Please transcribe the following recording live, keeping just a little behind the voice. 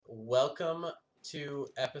Welcome to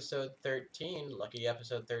episode 13, lucky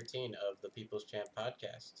episode 13 of the People's Champ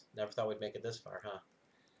podcast. Never thought we'd make it this far, huh?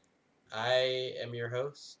 I am your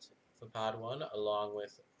host, Vaapad, along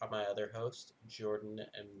with my other host, Jordan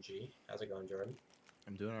MG. How's it going, Jordan?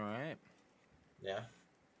 I'm doing all right. Yeah?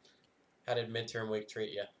 How did midterm week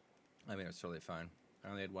treat you? I mean, it's totally fine. I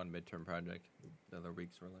only had one midterm project. The other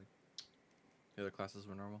weeks were the other classes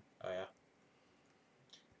were normal. Oh, yeah.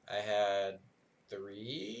 I had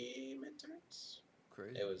 3 midterms.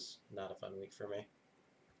 Crazy. It was not a fun week for me.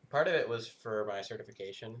 Part of it was for my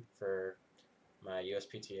certification for my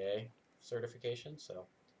USPTA certification, so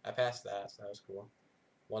I passed that, so that was cool.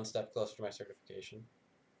 One step closer to my certification.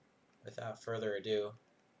 Without further ado,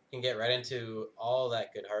 we can get right into all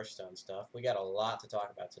that good Hearthstone stuff. We got a lot to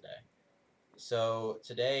talk about today. So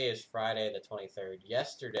today is Friday the 23rd.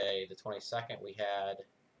 Yesterday, the 22nd, we had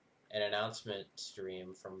an announcement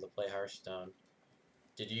stream from the Play Hearthstone.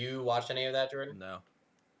 Did you watch any of that, Jordan? No.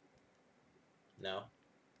 No.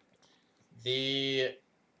 The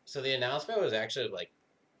announcement was actually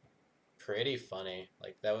pretty funny.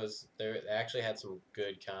 They actually had some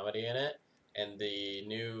good comedy in it, and the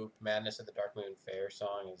new Madness at the Dark Moon Fair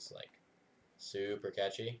song is super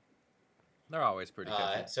catchy. They're always pretty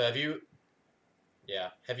catchy. So have you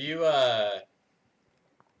I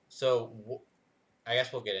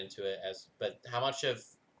guess we'll get into it but how much of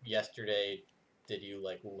yesterday did you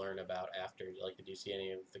learn about after? Did you see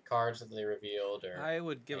any of the cards that they revealed, or I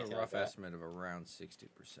would give a rough like estimate of around 60%,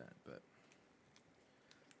 but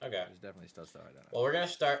okay, there's definitely stuff that I don't know. Well, we're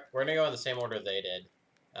gonna go in the same order they did.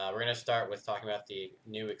 We're gonna start with talking about the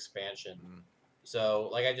new expansion. So,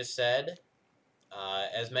 like I just said,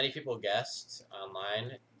 as many people guessed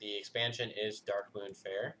online, the expansion is Dark Moon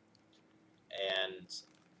Fair, and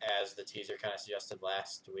as the teaser kind of suggested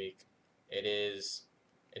last week,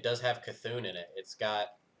 it does have Cthulhu in it. It's got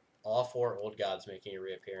all 4 old gods making a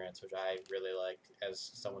reappearance, which I really like as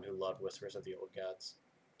someone who loved Whispers of the Old Gods.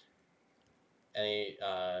 Any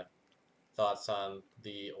thoughts on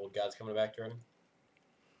the old gods coming back, Jordan?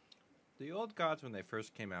 The old gods, when they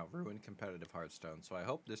first came out, ruined competitive Hearthstone, so I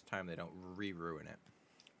hope this time they don't re-ruin it,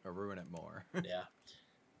 or ruin it more. Yeah.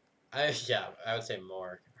 I would say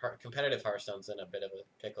more. Competitive Hearthstone's in a bit of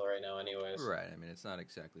a pickle right now anyways. Right, I mean, it's not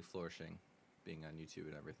exactly flourishing being on YouTube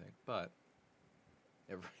and everything, but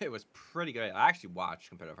it was pretty good. I actually watched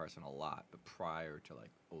competitive Hearthstone a lot, but prior to,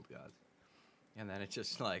 Old Gods. And then it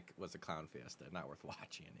just, was a clown fiesta, not worth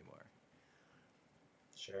watching anymore.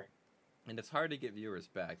 Sure. And it's hard to get viewers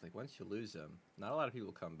back. Once you lose them, not a lot of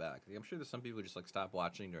people come back. I'm sure there's some people who just, stopped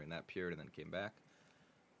watching during that period and then came back.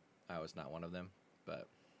 I was not one of them, but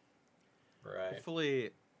right.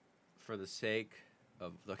 Hopefully, for the sake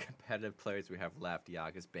of the competitive players we have left,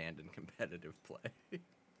 Yaga's banned in competitive play.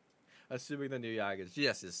 Assuming the new Yaga is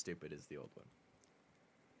just as stupid as the old one.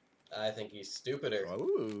 I think he's stupider.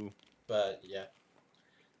 Ooh. But, yeah.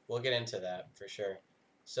 We'll get into that, for sure.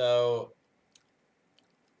 So,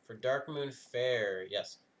 for Dark Moon Fair,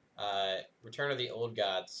 yes. Return of the Old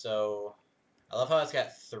Gods. So, I love how it's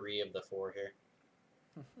got 3 of the 4 here.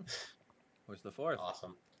 What's the 4th?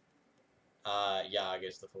 Awesome. Yag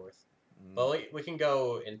is the 4th. But we can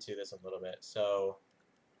go into this a little bit. So,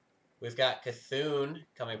 we've got Cthulhu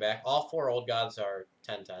coming back. All 4 old gods are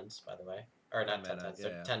 10/10s, by the way. Or not 10/10s,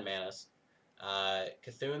 they're 10 manas.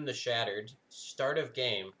 Cthulhu the Shattered, start of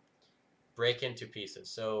game, break into pieces.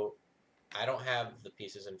 So, I don't have the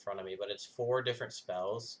pieces in front of me, but it's 4 different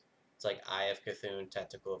spells. It's Eye of Cthulhu,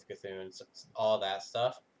 Tentacle of Cthulhu, all that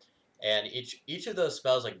stuff. And each of those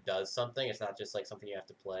spells does something. It's not just something you have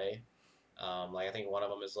to play. I think one of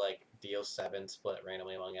them is deal 7 split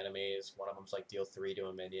randomly among enemies. One of them's deal 3 to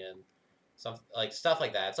a minion. Some stuff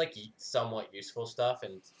like that. It's somewhat useful stuff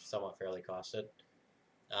and somewhat fairly costed.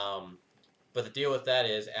 But the deal with that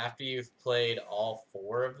is after you've played all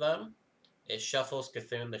 4 of them, it shuffles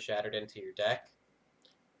Cthulhu the Shattered into your deck.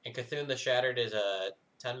 And Cthulhu the Shattered is a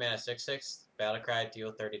 10 mana 6/6 battlecry,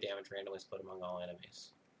 deal 30 damage randomly split among all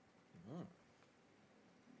enemies.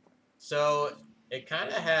 So it kind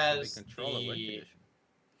of has control of win condition.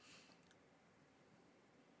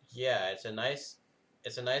 Yeah, it's a nice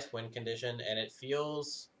win condition, and it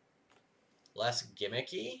feels less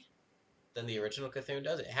gimmicky than the original Cthulhu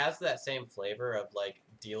does. It has that same flavor of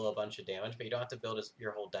deal a bunch of damage, but you don't have to build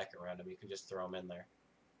your whole deck around them. You can just throw them in there,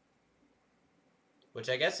 which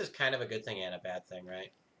I guess is kind of a good thing and a bad thing,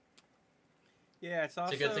 right? Yeah, it's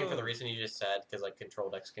also... It's a good thing for the reason you just said, because control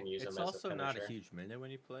decks can use them as a finisher. It's also not a huge minute when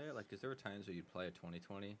you play it. Because there were times where you'd play a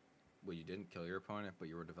 2020 where you didn't kill your opponent, but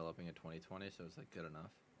you were developing a 2020, so it's good enough.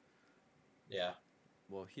 Yeah.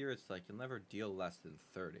 Well, here it's you'll never deal less than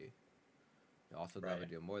 30. You also never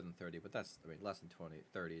do more than 30, but that's, I mean, less than 20.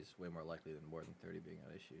 30 is way more likely than more than 30 being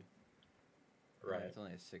an issue. Right. I mean, it's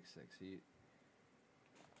only a 6-6.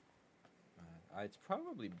 It's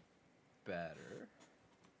probably better.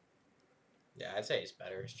 Yeah, I'd say it's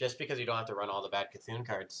better. It's just because you don't have to run all the bad Cthulhu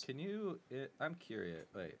cards. Can you... I'm curious.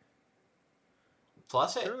 Wait.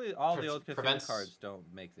 Plus surely all the old Cthulhu cards don't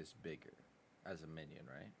make this bigger as a minion,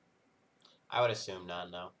 right? I would assume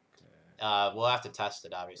none, no. Okay. We'll have to test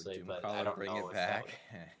it, obviously, but I don't bring know it back.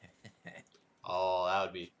 Oh, that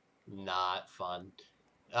would be not fun.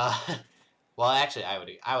 Well, actually, I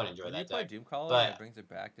would enjoy that. When you play Doomcaller but and it brings it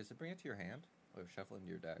back, does it bring it to your hand or shuffle it into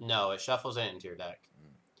your deck? No, it shuffles it into your deck.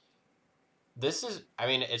 This is, I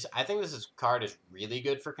mean, I think this card is really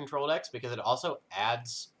good for control decks because it also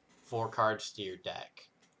adds 4 cards to your deck.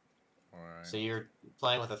 Right. So you're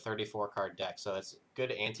playing with a 34-card deck, so it's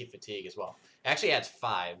good anti-fatigue as well. It actually adds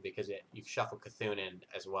 5 because you shuffle Cthulhu in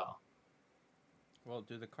as well. Well,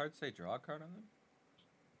 do the cards say draw a card on them?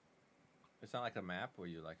 It's not like a map where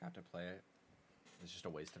you have to play it. It's just a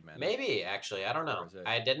waste of mana. Maybe, actually, I don't know.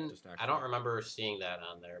 I don't remember seeing that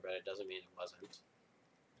on there, but it doesn't mean it wasn't.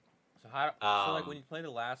 So so when you play the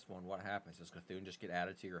last one, what happens? Does Cthulhu just get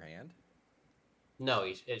added to your hand? No,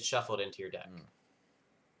 it's shuffled into your deck.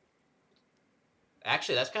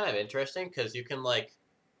 Actually, that's kind of interesting because you can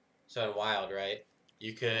so in Wild, right?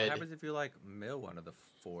 You could. What happens if you mill one of the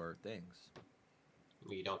 4 things?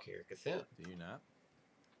 You don't carry Cthulhu. Do you not?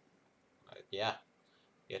 Yeah,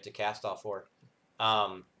 you have to cast all 4.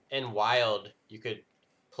 In Wild, you could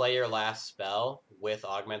play your last spell with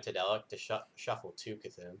Augmented Relic to shuffle 2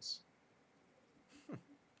 Cthulhu's.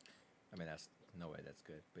 I mean, that's no way that's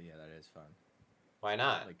good, but yeah, that is fun. Why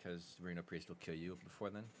not? Because Reno Priest will kill you before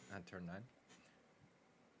then on turn 9.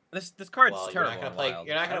 This card's terrible.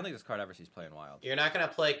 I don't think this card ever sees play in Wild. You're not gonna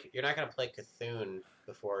play Cthulhu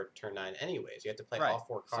before turn 9 anyways. You have to play all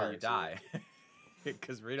 4 cards. So you die.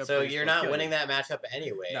 Because Reno so Priest you're not winning that matchup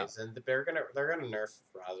anyways, and they're gonna nerf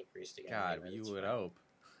Raza Priest again. God, anyway, you would hope,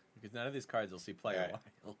 because none of these cards will see play in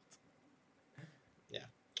Wild. Yeah.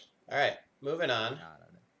 All right, moving on.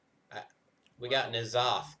 We got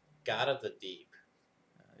N'Zoth, God of the Deep.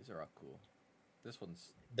 These are all cool. This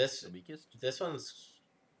one's the weakest. This one's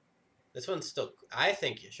still. I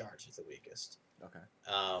think Yasharj is the weakest. Okay.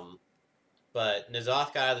 But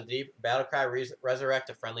N'Zoth, God of the Deep, Battlecry,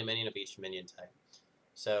 resurrect a friendly minion of each minion type.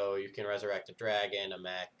 So you can resurrect a dragon, a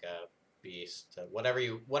mech, a beast, whatever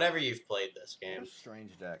you've played this game. It's a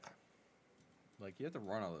strange deck. You have to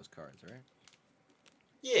run all those cards, right?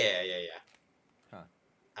 Yeah. Huh.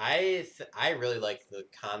 I really like the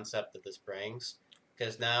concept that this brings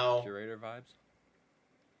because now Curator vibes.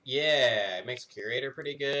 Yeah, it makes Curator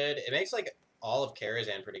pretty good. It makes all of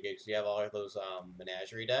Karazhan pretty good because you have all of those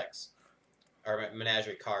Menagerie decks or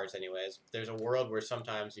Menagerie cards. Anyways, there's a world where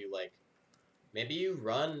sometimes you maybe you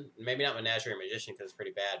run maybe not Menagerie Magician because it's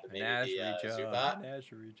pretty bad, but maybe Zubat.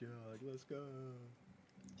 Menagerie Jug, let's go.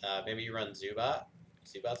 Maybe you run Zubat.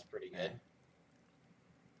 Zubat's pretty good.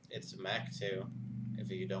 It's a mech too. If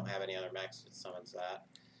you don't have any other mechs, it summons that.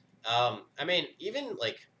 I mean, even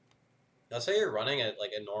let's say you're running a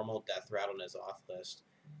normal Death Rattle N'Zoth list.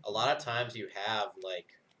 A lot of times you have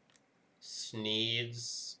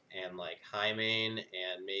Sneeds and Highmane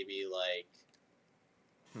and maybe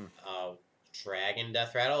Dragon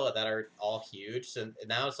Death Rattle that are all huge. So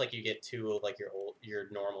now it's you get 2 of your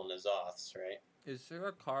normal N'Zoths, right? Is there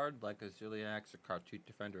a card like a Ziliax, a Cartoot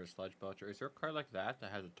Defender, a Sludge Belcher? Is there a card like that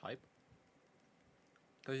has a type?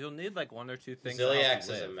 Because you'll need 1 or 2 things. Ziliax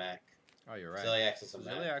is a mech. Oh, you're right. Ziliax is a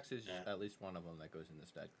mech. Ziliax is at least one of them that goes in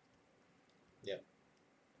this deck. Yep.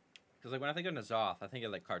 Because when I think of N'Zoth, I think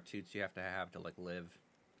of Cartoots you have to live.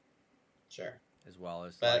 Sure. As well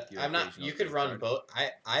as I'm not. You could run both.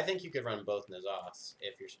 I think you could run both N'Zoths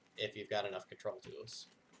if you've got enough control tools.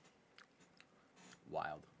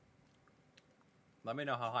 Wild. Let me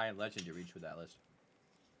know how high in Legend you reach with that list.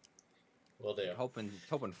 Will do.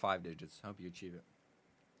 Hoping 5 digits. Hope you achieve it.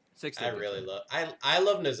 6 digits. I really love. I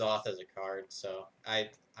love N'Zoth as a card, so I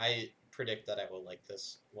predict that I will like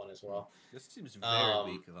this one as well. This seems very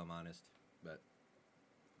weak, if I'm honest, but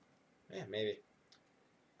yeah, maybe.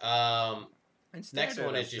 Next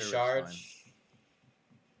one is Yasharj.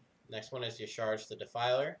 Next one is Yasharj the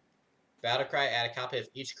Defiler. Battlecry, add a copy of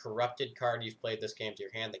each corrupted card you've played this game to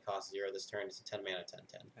your hand that costs 0 this turn. It's a 10 mana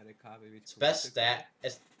 10/10. Add a copy of each it's best stat.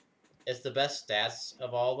 It's the best stats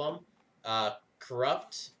of all of them.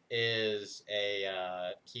 Corrupt is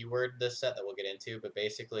a keyword this set that we'll get into, but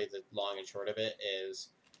basically the long and short of it is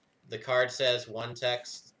the card says 1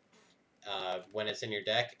 text when it's in your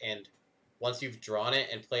deck, and once you've drawn it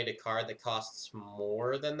and played a card that costs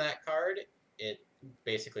more than that card, it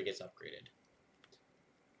basically gets upgraded.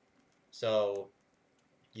 So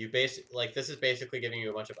this is basically giving you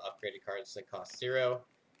a bunch of upgraded cards that cost 0.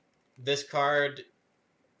 This card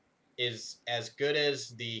is as good as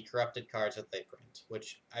the corrupted cards that they print,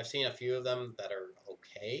 which I've seen a few of them that are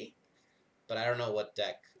okay, but I don't know what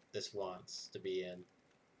deck this wants to be in.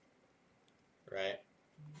 Right?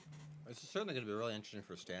 It's certainly going to be really interesting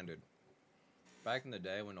for Standard. Back in the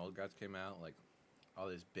day when Old Gods came out, like, all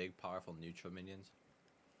these big, powerful neutral minions,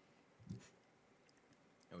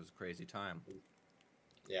 it was a crazy time.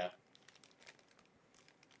 Yeah.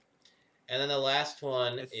 And then the last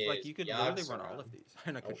one it's is like you could literally run all of these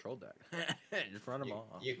in a control deck. Just run them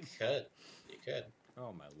all. You could. You could.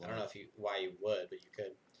 Oh my lord. I don't know why you would, but you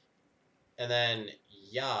could. And then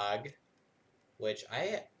Yogg, which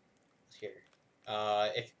Yogg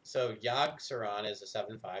Saran is a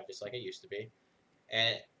 7/5, just like it used to be.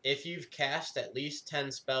 And if you've cast at least 10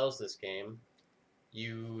 spells this game,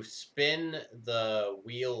 you spin the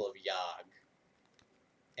wheel of Yogg.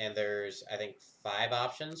 And there's, I think, 5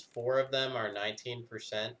 options. 4 of them are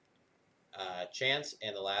 19% chance,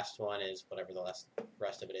 and the last one is whatever the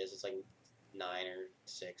rest of it is. It's like 9 or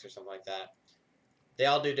 6 or something like that. They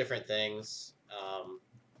all do different things.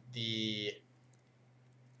 The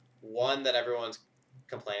one that everyone's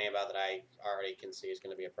complaining about that I already can see is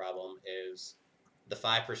going to be a problem is the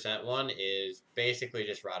 5% one is basically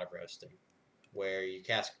just Rod of Roasting, where you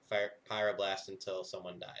cast Pyroblast until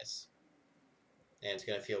someone dies. And it's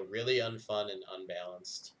going to feel really unfun and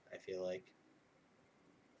unbalanced, I feel like.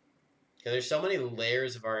 Because there's so many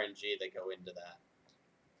layers of RNG that go into that.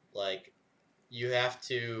 Like, you have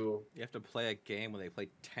to play a game where they play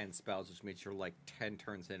 10 spells, which means you're like 10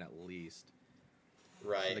 turns in at least.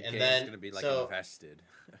 Right. So the and game's then going to be like invested.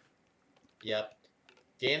 Yep.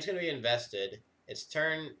 Game's going to be invested. It's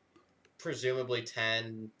turn presumably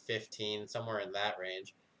 10, 15, somewhere in that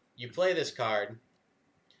range. You play this card,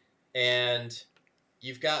 and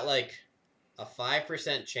you've got like a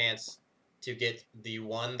 5% chance to get the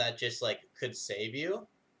one that just like could save you,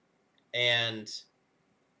 and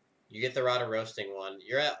you get the Rod of Roasting one.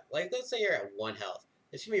 You're at, like, let's say you're at 1 health.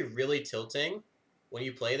 It's gonna be really tilting when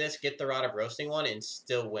you play this. Get the Rod of Roasting one and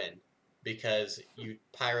still win because you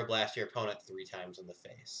Pyroblast your opponent 3 times in the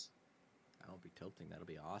face. That'll be tilting. That'll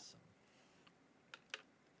be awesome.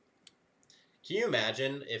 Can you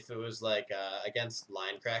imagine if it was like against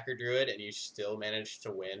Linecracker Druid and you still managed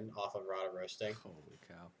to win off of Rod of Roasting? Holy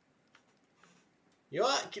cow. You know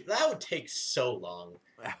what? That would take so long.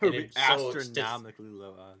 That would be astronomically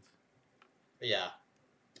low odds. Yeah.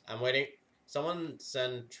 I'm waiting. Someone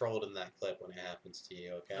send Trolled in that clip when it happens to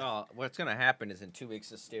you, okay? Oh, what's going to happen is in 2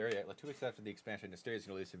 weeks, Asteria, like 2 weeks after the expansion, Asteria's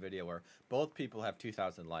going to release a video where both people have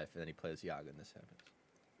 2,000 life, and then he plays Yogg and this happens.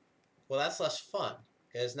 Well, that's less fun.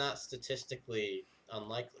 It's not statistically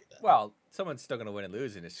unlikely then. Well, someone's still going to win and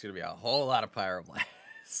lose, and it's going to be a whole lot of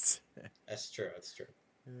Pyroblasts. That's true. That's true.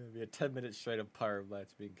 It'll be a 10-minute straight of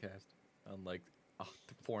Pyroblasts being cast on like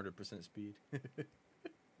 400% speed.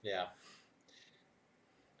 Yeah.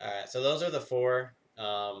 All right. So those are the 4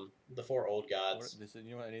 old gods.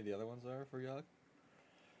 You know what any of the other ones are for Yogg?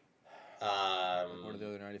 What are the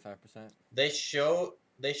other 95%? They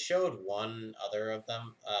showed one other of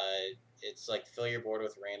them. It's like fill your board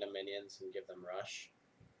with random minions and give them rush.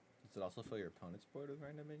 Does it also fill your opponent's board with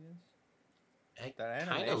random minions? It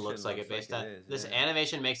kind of looks like it based on this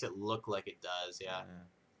animation makes it look like it does. Yeah.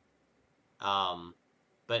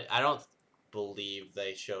 But I don't believe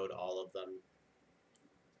they showed all of them.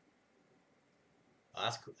 Oh,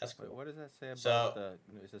 that's cool. That's cool. Wait, what does that say about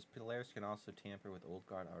it says players can also tamper with old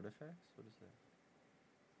guard artifacts? What is that?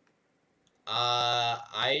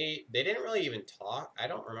 They didn't really even talk. I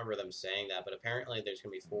don't remember them saying that, but apparently there's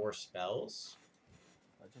gonna be 4 spells.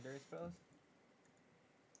 Legendary spells?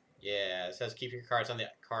 Yeah, it says keep your cards on the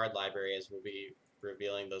card library as we'll be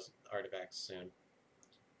revealing those artifacts soon.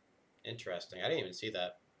 Interesting. I didn't even see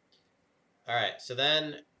that. Alright, so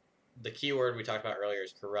then the keyword we talked about earlier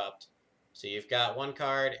is corrupt. So you've got 1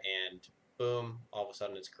 card and boom, all of a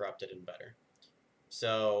sudden it's corrupted and better.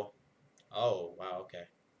 So, oh, wow, okay.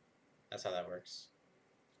 That's how that works.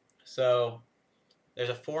 So, there's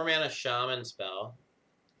a 4-mana Shaman spell.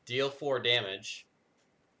 Deal 4 damage.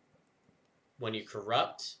 When you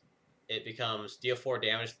corrupt, it becomes deal 4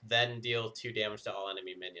 damage, then deal 2 damage to all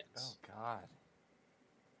enemy minions. Oh, God.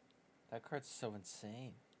 That card's so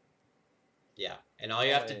insane. Yeah, and all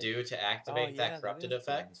you have to do to activate that corrupted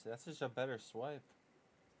effect... That's just a better swipe.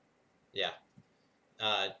 Yeah.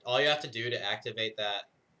 All you have to do to activate that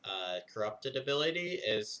corrupted ability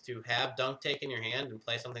is to have Dunk Take in your hand and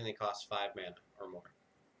play something that costs 5 mana or more.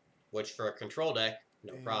 Which for a control deck,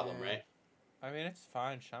 no problem, right? I mean, it's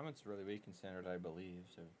fine. Shaman's really weak in standard, I believe,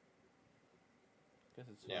 so... I guess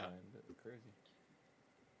it's fine, but crazy.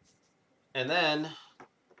 And then,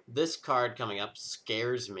 this card coming up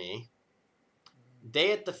scares me.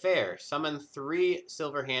 Day at the Fair. Summon 3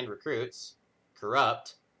 Silver Hand Recruits.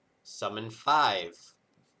 Corrupt. Summon 5. It's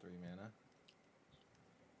 3 mana.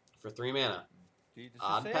 For 3 mana. Does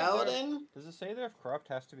Odd it Paladin? Does it say there if Corrupt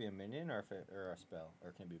has to be a minion or a spell? Or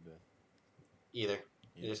it can be both? Either.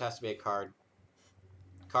 It just has to be a card.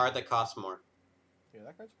 Card that costs more. Yeah,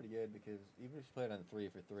 that card's pretty good because even if you play it on 3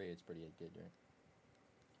 for 3, it's pretty good, right?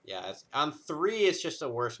 Yeah, on 3, it's just a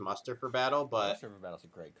worse muster for battle, but... Muster for Battle's a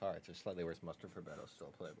great card. It's a slightly worse Muster for Battle, still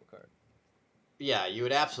a playable card. Yeah, you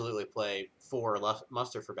would absolutely play 4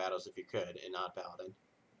 muster for battles if you could in Odd Paladin.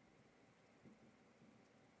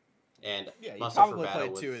 And yeah, you muster for probably battle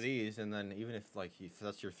play 2 of these, and then even if if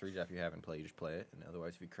that's your 3 drop you haven't played, you just play it, and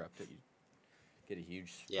otherwise if you corrupt it, you get a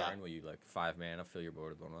huge turn where you 5 mana, fill your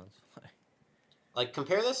board with 1/1. Like,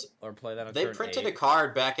 compare this. Or play that on They turn printed 8. a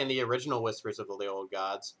card back in the original Whispers of the Old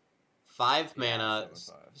Gods. 5 mana,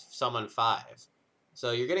 summon 5.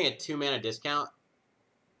 So you're getting a 2 mana discount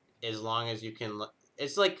as long as you can...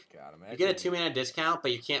 It's like, you get a 2 mana discount,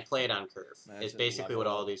 but you can't play it on curve. It's basically what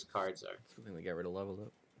all these cards are. It's something they got rid of level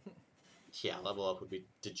up. Yeah, level up would be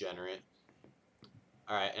degenerate.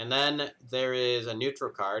 Alright, and then there is a neutral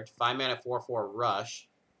card. 5 mana, 4/4 Rush.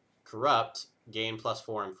 Corrupt, gain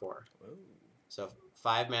 +4 and 4. Whoa. So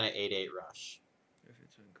 5 mana, 8/8 Rush. If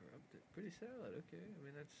it's uncorrupted, pretty solid. Okay, I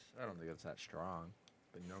mean I don't think that's that strong,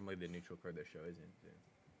 but normally the neutral card that shows isn't. So.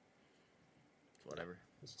 It's whatever.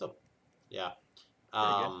 It's still, yeah.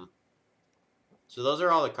 So those are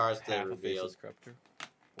all the cards that they Half revealed. A corruptor,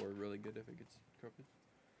 or really good if it gets corrupted.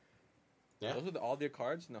 Yeah. Those are all the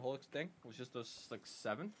cards in the whole thing. It was just those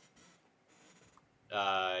 7.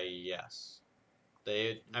 Yes.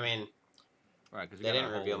 They, I mean, right? Because they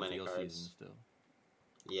didn't reveal many cards. Still.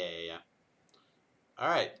 Yeah. All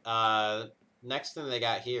right. Next thing they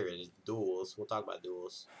got here is Duels. We'll talk about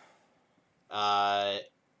Duels.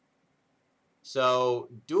 So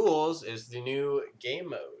Duels is the new game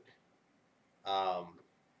mode.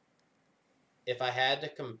 If I had to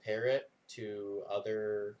compare it to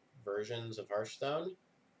other versions of Hearthstone,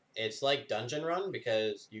 it's like Dungeon Run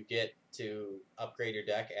because you get to upgrade your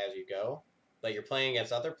deck as you go, but you're playing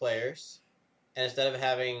against other players, and instead of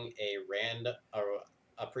having a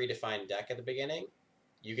predefined deck at the beginning,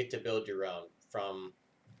 you get to build your own from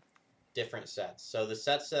different sets. So the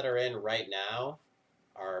sets that are in right now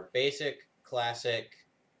are Basic, Classic,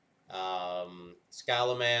 Scalomance,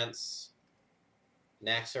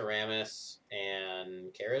 Naxxramas,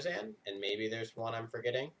 and Karazhan, and maybe there's one I'm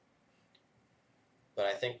forgetting. But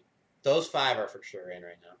I think those 5 are for sure in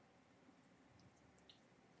right now.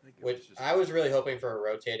 Which I was really hoping for a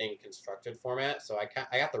rotating constructed format, so I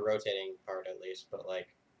got the rotating part at least, but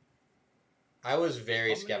I was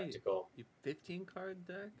very skeptical. 15 card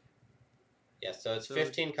deck? Yeah, so it's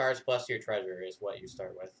 15 cards plus your treasure is what you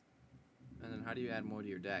start with. And then how do you add more to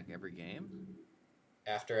your deck? Every game?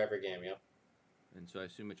 After every game, yep. And so I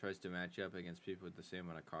assume it tries to match up against people with the same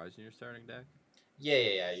amount of cards in your starting deck?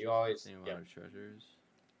 Yeah. You always... Same amount of treasures?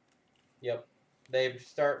 Yep. They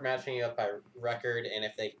start matching you up by record, and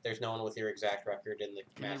if there's no one with your exact record in the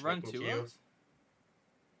matchmaking queue... Can you run 2 of?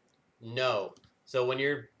 No. So when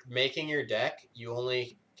you're making your deck, you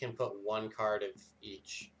only can put 1 card of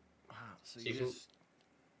each. Wow. So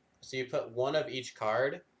you put 1 of each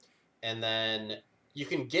card, and then you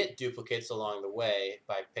can get duplicates along the way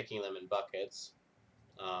by picking them in buckets.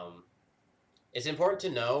 It's important to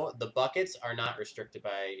know the buckets are not restricted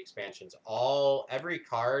by expansions. Every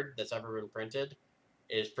card that's ever been printed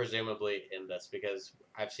is presumably in this, because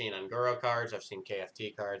I've seen Ungoro cards, I've seen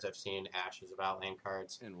KFT cards, I've seen Ashes of Outland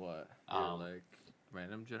cards. In what?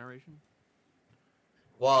 Random generation?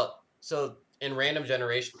 Well, so in random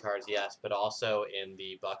generation cards, yes, but also in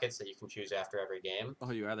the buckets that you can choose after every game.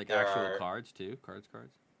 Oh, you add actual cards too? Cards?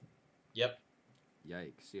 Yep.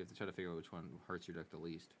 Yikes. You have to try to figure out which one hurts your deck the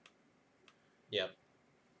least. Yep.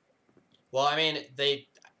 Well, I mean, the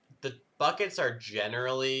buckets are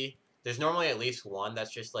generally... There's normally at least one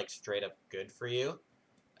that's just, straight up good for you.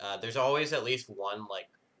 There's always at least one,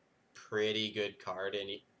 pretty good card in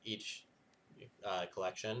each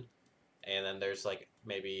collection. And then there's,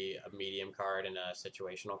 maybe a medium card and a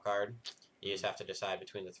situational card. You just have to decide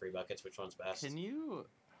between the 3 buckets which one's best. Can you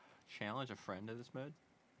challenge a friend in this mode?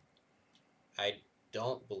 I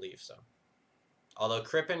don't believe so. Although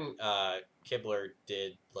Kripp and Kibler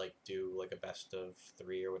did do a best of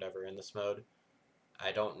 3 or whatever in this mode.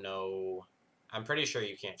 I don't know. I'm pretty sure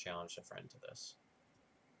you can't challenge a friend to this.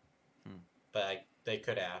 But they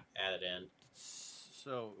could add it in.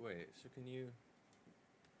 So wait, so can you?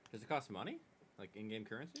 Does it cost money, like in-game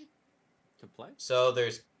currency, to play? So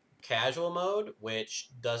there's casual mode, which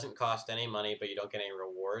doesn't cost any money, but you don't get any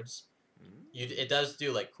rewards. It does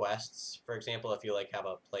do like quests. For example, if you like have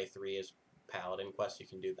a play 3 as paladin quest, you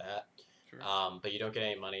can do that. Sure. But you don't get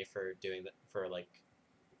any money for doing that, for like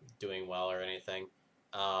doing well or anything.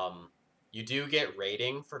 You do get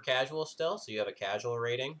rating for casual still, so you have a casual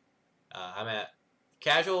rating. I'm at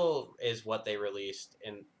casual is what they released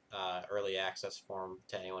in early access form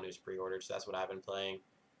to anyone who's pre-ordered. So that's what I've been playing,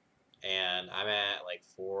 and I'm at like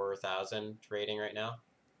 4,000 rating right now.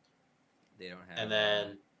 They don't have. And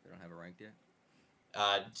then they don't have a ranked yet.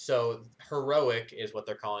 So heroic is what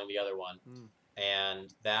they're calling the other one,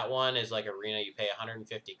 and that one is like arena. You pay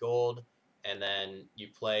 150 gold, and then you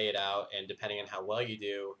play it out, and depending on how well you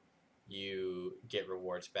do, you get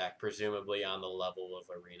rewards back, presumably on the level of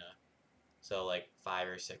arena. So like 5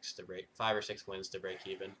 or 6 wins to break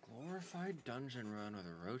even. Glorified dungeon run with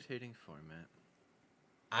a rotating format.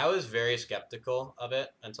 I was very skeptical of it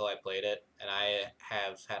until I played it, and I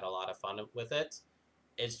have had a lot of fun with it.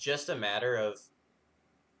 It's just a matter of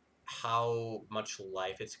how much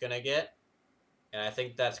life it's going to get, and I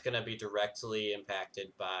think that's going to be directly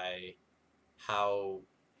impacted by how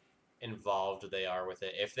involved they are with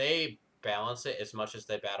it. If they balance it as much as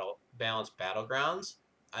they balance Battlegrounds,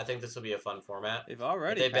 I think this will be a fun format. They've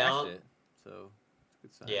already patched it, so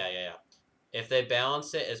it's a good sign. Yeah. If they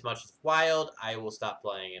balance it as much as Wild, I will stop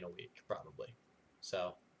playing in a week, probably.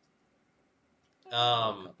 So, a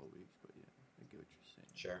couple weeks, but yeah, I get what you're saying.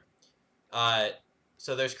 Sure.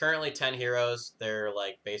 So there's currently 10 heroes. They're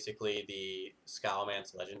like basically the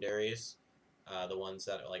Scalmance legendaries, the ones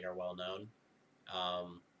that are well known.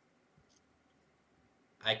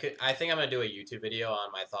 I think I'm gonna do a YouTube video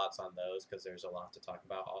on my thoughts on those because there's a lot to talk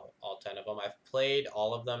about. All 10 of them. I've played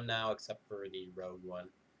all of them now except for the rogue one.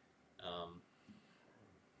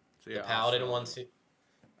 So yeah, the paladin also,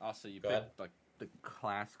 Also, you pick like the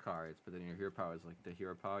class cards, but then your hero power is like the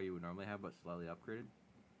hero power you would normally have, but slightly upgraded.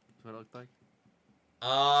 That's what it looked like.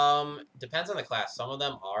 Depends on the class. Some of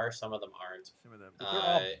them are, some of them aren't. Some of them. They're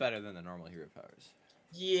all better than the normal hero powers.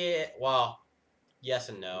 Yeah. Well. Yes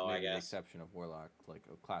and no, I guess. The exception of Warlock, like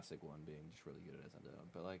a classic one being just really good at Undead.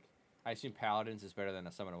 But like, I assume Paladins is better than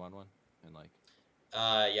a Summon a 1/1, and like.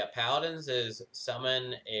 Yeah, Paladins is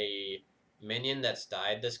summon a minion that's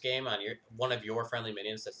died this game on one of your friendly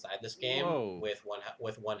minions that's died this game. Whoa. with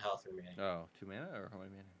one health remaining. Oh, 2 mana or how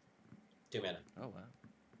many mana? 2 mana. Oh wow.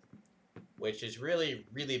 Which is really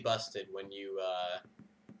really busted when you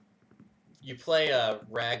play a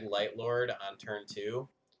Rag Light Lord on turn 2.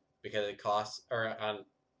 Because it costs, or on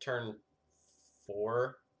turn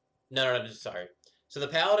 4. No, sorry. So the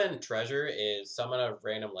Paladin Treasure is summon a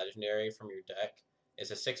random legendary from your deck.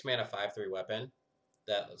 It's a 6 mana 5/3 weapon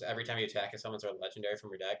that every time you attack, it summons a legendary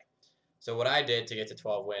from your deck. So what I did to get to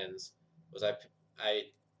 12 wins was I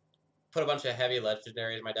put a bunch of heavy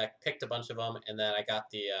legendaries in my deck, picked a bunch of them, and then I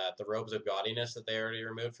got the Robes of Gaudiness that they already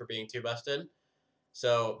removed for being too busted.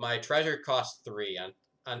 So my treasure cost 3.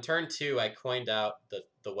 On turn 2, I coined out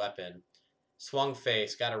the weapon, swung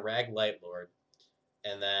face, got a Rag Light Lord,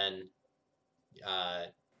 and then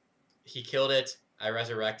he killed it. I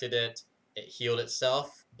resurrected it. It healed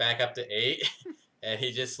itself back up to 8, and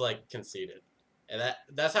he just conceded. And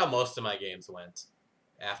that's how most of my games went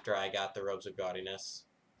after I got the Robes of Gaudiness.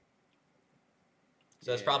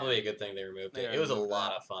 So it's probably a good thing they removed it. It was a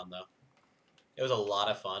lot of fun though. It was a lot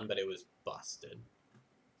of fun, but it was busted.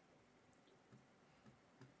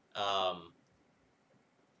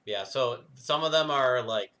 Yeah, so some of them are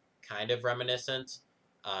kind of reminiscent.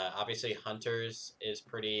 Obviously Hunters is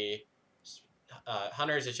pretty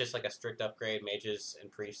Hunters is just like a strict upgrade. Mages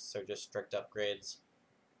and priests are just strict upgrades.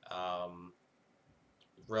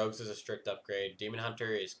 Rogues is a strict upgrade. Demon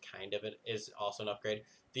Hunter is is also an upgrade.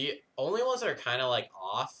 The only ones that are kind of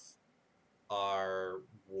off are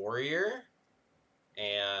Warrior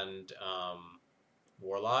and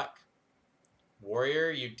Warlock. Warrior,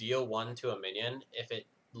 you deal 1 to a minion. If it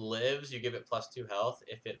lives, you give it +2 health.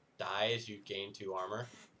 If it dies, you gain 2 armor.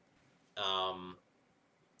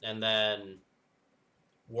 And then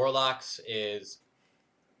Warlocks is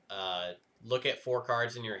look at 4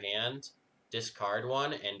 cards in your hand, discard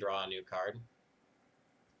 1, and draw a new card.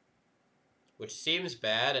 Which seems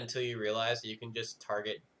bad until you realize that you can just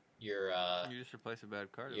target your... you just replace a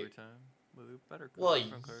bad card every time with a better card. Well,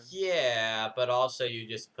 yeah, but also you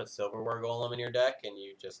just put Silverware Golem in your deck, and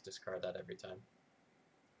you just discard that every time.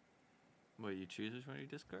 What, you choose which one you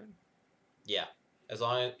discard? Yeah. As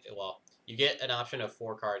long as... Well, you get an option of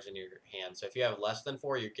 4 cards in your hand. So if you have less than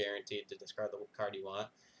 4, you're guaranteed to discard the card you want.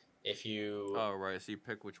 If you... Oh, right. So you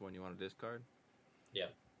pick which one you want to discard? Yeah.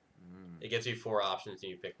 Mm, It gives you 4 options,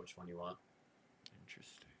 and you pick which one you want.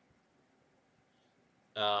 interesting.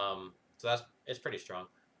 So it's pretty strong.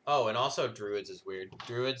 Oh, and also Druids is weird.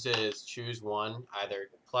 Druids is choose one, either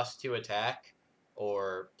 +2 attack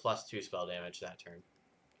or +2 spell damage that turn.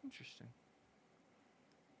 Interesting.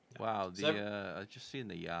 Wow, I just seen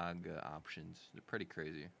the Yogg options. They're pretty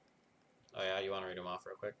crazy. Oh yeah, you want to read them off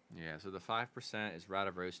real quick? Yeah, so the 5% is Rod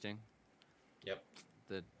of Roasting. Yep.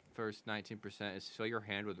 The first 19% is fill your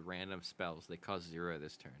hand with random spells. They cost 0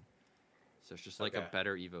 this turn. So it's just like a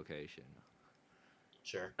better evocation.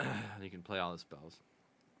 Sure. You can play all the spells.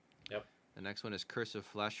 Yep. The next one is Curse of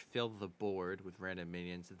Flesh. Fill the board with random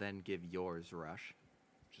minions, then give yours Rush,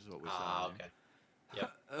 which is what we saw. Okay.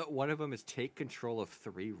 Yep. One of them is take control of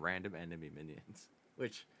 3 random enemy minions,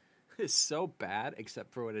 which is so bad,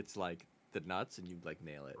 except for when it's like the nuts and you like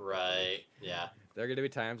nail it. Right. Yeah. There are gonna be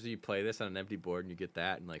times where you play this on an empty board and you get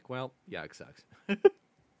that, and like, well, yeah, it sucks.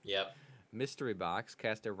 Yep. Mystery Box.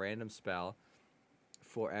 Cast a random spell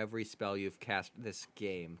for every spell you've cast this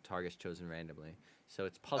game. Targets chosen randomly. So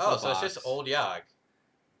it's puzzle box. Oh, so it's just old Yogg.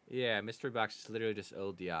 Yeah, Mystery Box is literally just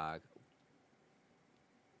old Yogg.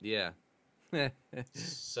 Yeah.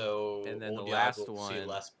 So and then old the Yogg last will one, see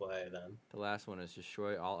less play then. The last one is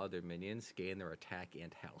destroy all other minions, gain their attack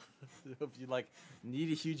and health. So if you like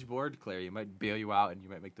need a huge board clear, you might bail you out and you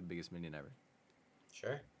might make the biggest minion ever.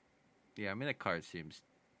 Sure. Yeah, I mean the card seems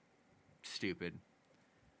stupid.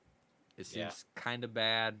 It seems kind of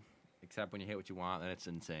bad, except when you hit what you want, then it's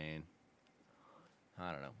insane.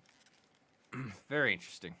 I don't know. Very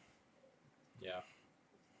interesting. Yeah.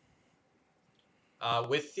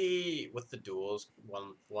 With the duels,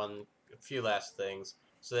 a few last things.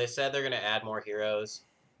 So they said they're going to add more heroes.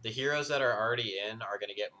 The heroes that are already in are going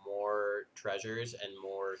to get more treasures and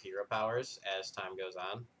more hero powers as time goes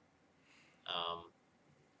on.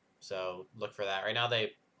 So look for that. Right now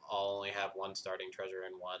they all only have 1 starting treasure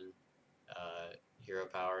and 1 hero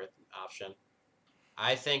power option.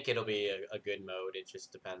 I think it'll be a good mode. It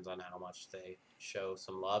just depends on how much they show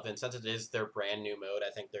some love. And since it is their brand new mode,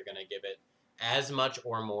 I think they're going to give it as much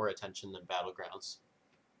or more attention than Battlegrounds.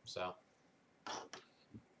 So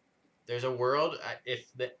there's a world, if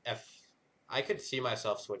I could see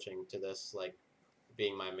myself switching to this, like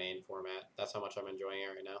being my main format. That's how much I'm enjoying it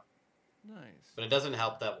right now. Nice. But it doesn't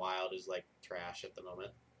help that Wild is like trash at the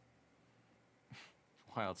moment.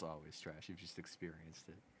 Wild's always trash. You've just experienced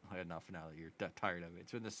it enough now that you're tired of it.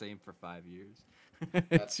 It's been the same for 5 years.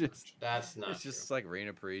 That's not It's true. just like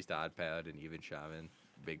Reina Priest, Odd Pad, and even Shaman,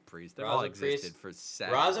 Big Priest. They've Raza all existed Priest, for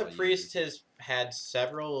several Raza Priest years. has had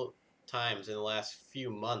several times in the last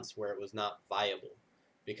few months where it was not viable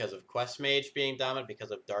because of Quest Mage being dominant,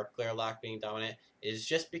 because of Dark Glare Lock being dominant. It is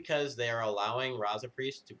just because they are allowing Raza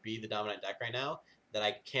Priest to be the dominant deck right now that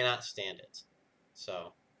I cannot stand it.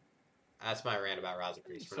 So that's my rant about Raza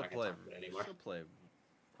Priest. We're not going to talk about it anymore. Still play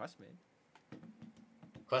Quest Mage.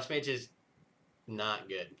 Quest Mage is not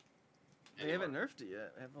good. They haven't nerfed it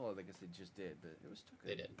yet. Well, I guess they just did, but it was still good.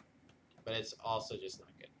 They did. But it's also just not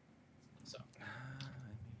good. So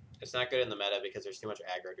it's not good in the meta because there's too much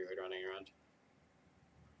aggro druid running around.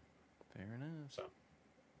 Fair enough. So,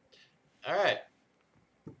 all right.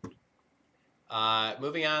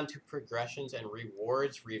 Moving on to progressions and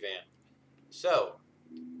rewards revamp. So,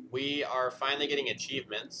 we are finally getting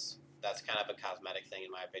achievements. That's kind of a cosmetic thing, in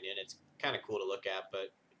my opinion. It's kind of cool to look at,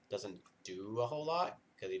 but doesn't do a whole lot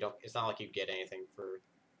because it's not like you get anything for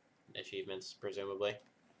achievements, presumably.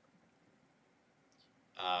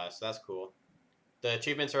 So that's cool. The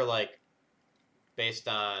achievements are like based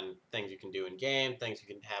on things you can do in game, things you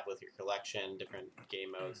can have with your collection, different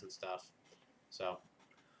game modes and stuff. So,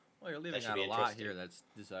 well, you're leaving out a lot here that's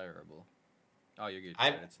desirable. Oh, you're good.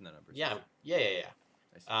 It's in the numbers. Yeah.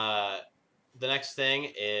 The next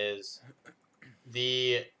thing is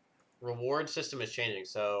the reward system is changing.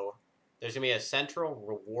 So there's going to be a central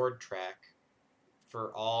reward track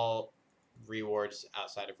for all rewards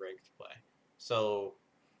outside of ranked play. So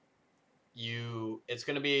it's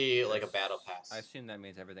going to be like a battle pass. I assume that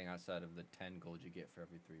means everything outside of the 10 gold you get for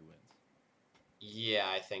every 3 wins. Yeah,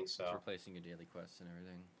 I think so. It's replacing your daily quests and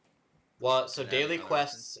everything. Well, so daily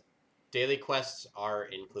quests are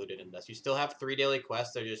included in this. You still have 3 daily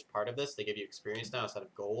quests. They're just part of this. They give you experience now instead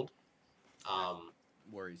of gold.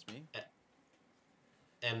 Worries me.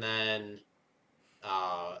 And then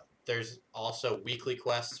there's also weekly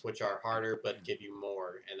quests, which are harder but give you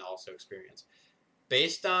more and also experience.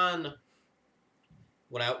 Based on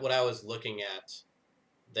what I was looking at,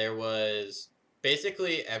 there was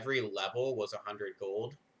basically every level was 100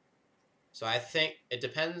 gold. So I think it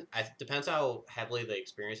depends how heavily the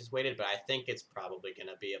experience is weighted, but I think it's probably going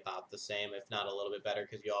to be about the same, if not a little bit better,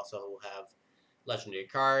 because you also will have legendary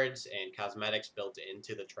cards and cosmetics built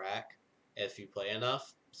into the track if you play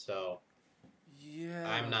enough. So Yeah,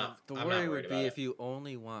 I'm not the I'm worry not worried would be about it. if you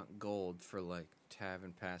only want gold for like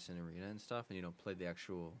tavern pass and arena and stuff, and you don't play the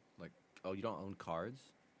actual like you don't own cards,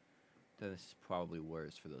 then it's probably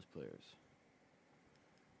worse for those players.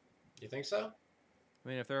 You think so? I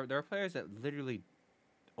mean, if there are players that literally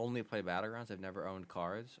only play battlegrounds, they've never owned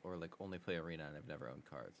cards, or like only play arena and have never owned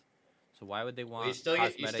cards. So why would they Well, want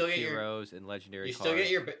cosmetic heroes and legendary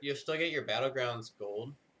cards? you still get your battlegrounds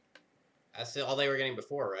gold. That's all they were getting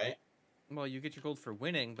before, right? Well, you get your gold for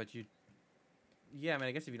winning, but yeah, I mean,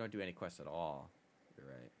 I guess if you don't do any quests at all, you're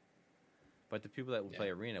right. But the people that would play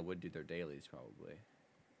arena would do their dailies probably,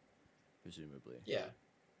 presumably. Yeah,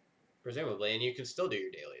 presumably, and you can still do your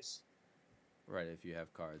dailies. Right, if you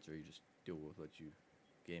have cards, or you just deal with what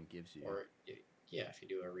game gives you. Or yeah, if you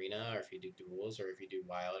do arena, or if you do duels, or if you do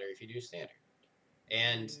wild, or if you do standard.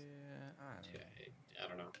 And I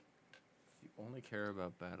don't know. If you only care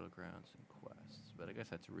about battlegrounds and quests, but I guess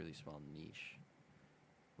that's a really small niche,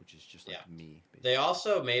 which is just like me. Basically. They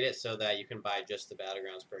also made it so that you can buy just the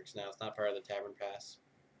battlegrounds perks now. It's not part of the tavern pass.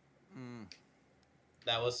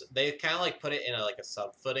 They kind of like put it in a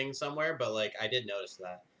sub footing somewhere, but like I did notice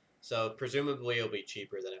that. So presumably it'll be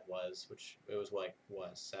cheaper than it was, which it was like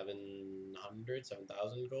what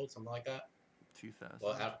 7,000 gold, something like that. 2,000.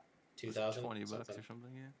 Well, 2,000. $20 or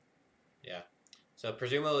something. Yeah. So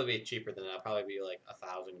presumably it'll be cheaper than that. Probably be like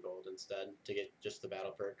 1,000 gold instead to get just the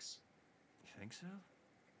battle perks. You think so?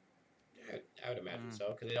 Yeah, I would imagine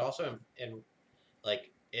so, because it also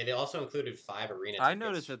it also included 5 arena tickets. I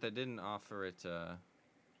noticed that they didn't offer it.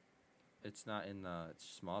 It's not in the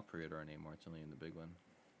small pre-order anymore. It's only in the big one.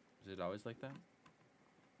 Is it always like that?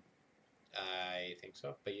 I think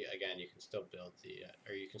so, but you can still build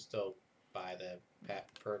or you can still buy the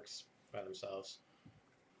perks by themselves.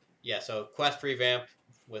 Yeah, so quest revamp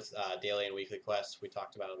with daily and weekly quests. We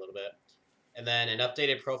talked about it a little bit, and then an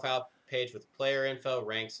updated profile page with player info,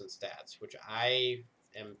 ranks, and stats, which I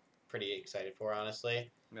am pretty excited for.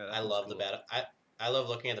 Honestly, yeah, I love cool. I love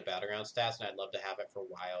looking at the battleground stats, and I'd love to have it for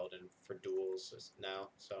wild and for duels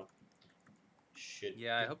now. So.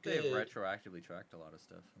 I hope they have retroactively tracked a lot of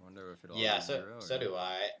stuff. I wonder if it'll. Yeah, so do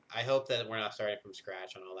I. I hope that we're not starting from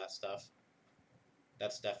scratch on all that stuff.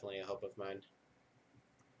 That's definitely a hope of mine.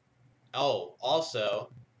 Oh,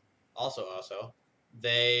 also,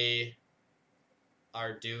 they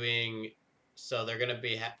are doing. So they're gonna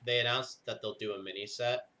be. They announced that they'll do a mini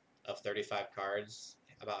set of 35 cards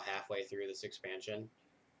about halfway through this expansion.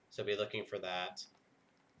 So be looking for that.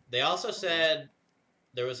 They also said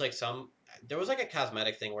there was like a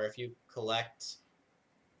cosmetic thing where if you collect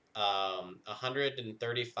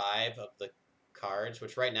 135 of the cards,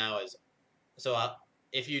 which right now is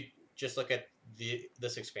if you just look at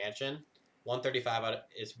this expansion, 135 would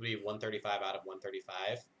be 135 out of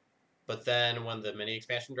 135, but then when the mini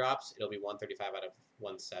expansion drops, it'll be 135 out of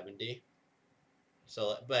 170.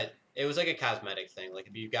 So, but it was like a cosmetic thing. Like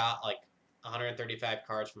if you got like 135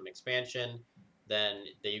 cards from an expansion, then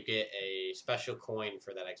you get a special coin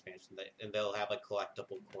for that expansion, and they'll have like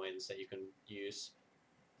collectible coins that you can use.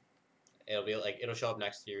 It'll show up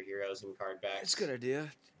next to your heroes and card backs. That's a good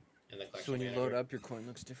idea. In the collection so when you manager. load up, your coin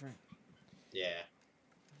looks different. Yeah.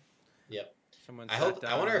 Yep.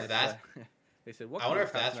 I wonder if that's. They said, "What?" I wonder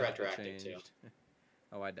if that's retroactive too.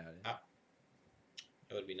 Oh, I doubt it.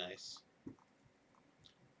 It would be nice.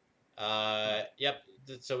 Yep.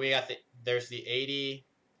 So we got there's the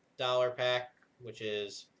 $80 pack, which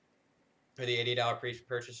is for the $80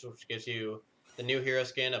 pre-purchase, which gives you the new hero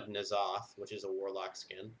skin of N'Zoth, which is a warlock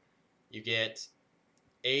skin. You get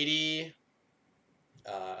 80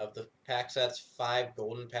 of the pack sets, 5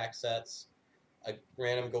 golden pack sets, a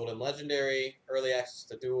random golden legendary, early access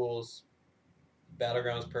to duels,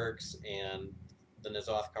 battlegrounds perks, and the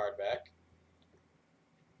N'Zoth card back.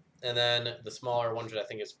 And then the smaller one, which I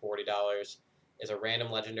think is $40, is a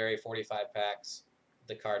random legendary, 45 packs,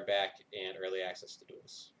 the card back, and early access to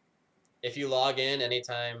duels. If you log in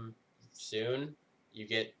anytime soon, you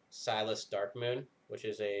get Silas Darkmoon, which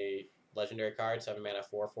is a legendary card, 7 mana,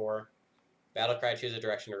 4/4. Battlecry, choose a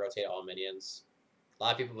direction to rotate all minions. A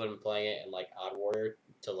lot of people have been playing it in like Odd Warrior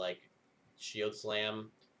to like shield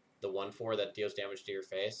slam the 1/4 that deals damage to your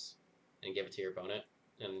face and give it to your opponent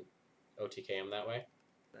and OTK him that way.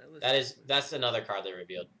 That's another card they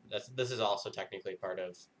revealed. This is also technically part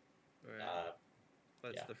of. Right.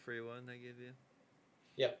 That's the free one they give you.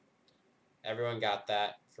 Yep, everyone got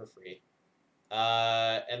that for free.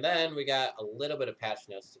 And then we got a little bit of patch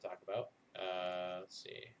notes to talk about. Let's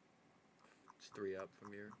see. It's 3 up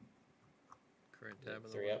from your current tab.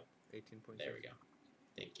 3 up. 18.6. There we go.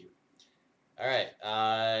 Thank you. All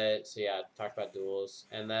right. So yeah, talk about duels,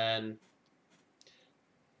 and then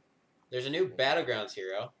there's a new Battlegrounds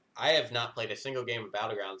hero. I have not played a single game of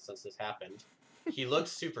Battlegrounds since this happened. He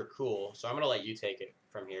looks super cool, so I'm gonna let you take it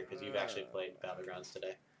from here because you've actually played Battlegrounds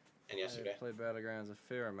today and yesterday. I played Battlegrounds a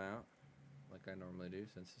fair amount, like I normally do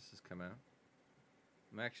since this has come out.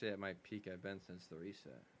 I'm actually at my peak I've been since the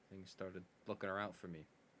reset. Things started looking around for me.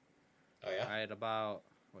 Oh yeah. I had about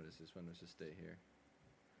when was this day here?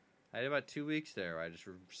 I had about 2 weeks there where I just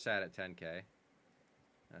sat at 10K.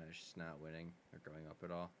 And I was just not winning or going up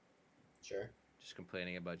at all. Sure. Just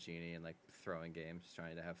complaining about Genie and like throwing games,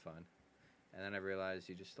 trying to have fun. And then I realized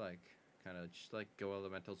you just like kind of just like go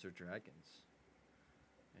elementals or dragons.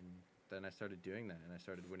 And then I started doing that and I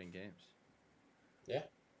started winning games. Yeah.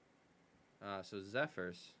 So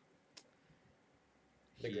Zephyrs,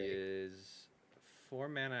 he is 4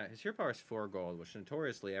 mana. His hero power is 4 gold, which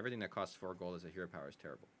notoriously everything that costs 4 gold as a hero power is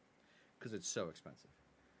terrible because it's so expensive.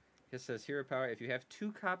 It says hero power: if you have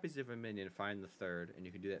 2 copies of a minion, find the third, and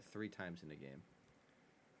you can do that 3 times in a game.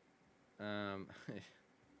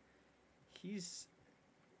 He's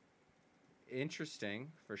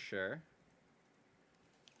interesting for sure.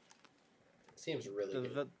 Seems really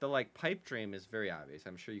good. The like pipe dream is very obvious.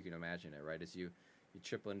 I'm sure you can imagine it, right? As you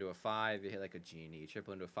triple into a 5, you hit like a genie. You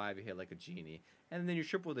triple into a 5, you hit like a genie, and then you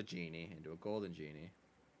triple with a genie into a golden genie.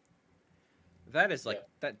 That is like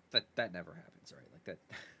that never happens, right? Like that.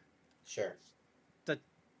 Sure. That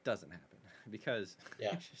doesn't happen because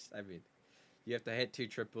I mean, you have to hit 2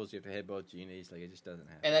 triples. You have to hit both genies. Like it just doesn't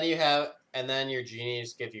happen. And then your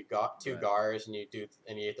genies give you 2 gars, and you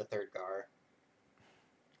hit the third gar.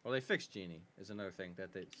 Well, they fixed Genie is another thing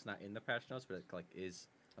that it's not in the patch notes, but it like is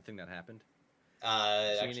a thing that happened.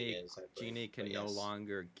 Genie can no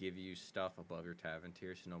longer give you stuff above your tavern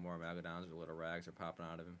tier, so no more Amalgadons or little rags are popping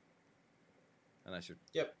out of him. Unless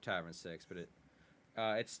you're tavern 6, but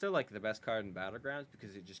it's still like the best card in Battlegrounds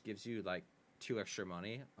because it just gives you like 2 extra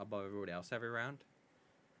money above everybody else every round.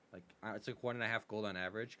 Like it's like 1.5 gold on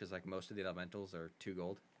average because like most of the elementals are 2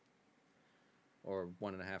 gold or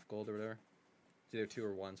 1.5 gold or whatever. It's either 2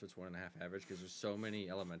 or 1, so it's 1.5 average because there's so many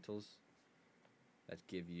elementals that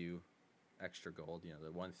give you extra gold. You know,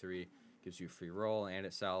 the 1/3 gives you a free roll and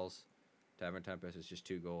it sells. Tavern Tempest is just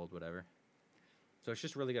 2 gold, whatever. So it's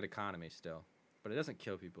just really good economy still, but it doesn't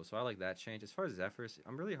kill people. So I like that change. As far as Zephyrs,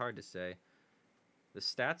 I'm really hard to say. The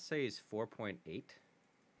stats say he's 4.8.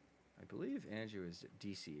 I believe Andrew is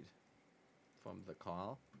DC'd from the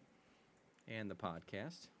call and the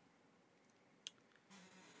podcast.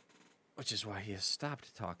 Which is why he has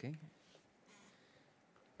stopped talking.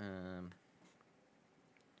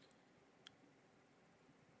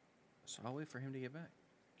 So I'll wait for him to get back.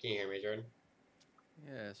 Can you hear me, Jordan?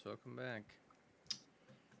 Yes, welcome back.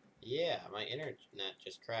 Yeah, my internet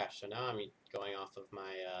just crashed, so now I'm going off of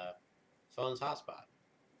my phone's hotspot.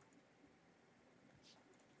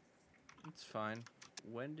 It's fine.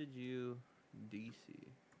 When did you DC?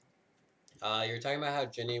 You were talking about how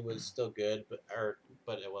Ginny was still good,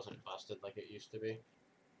 but it wasn't busted like it used to be.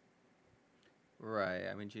 Right.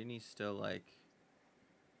 I mean, Ginny's still like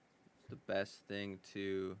the best thing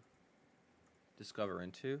to discover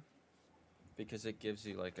into because it gives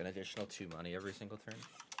you like an additional 2 money every single turn.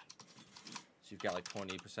 So you've got like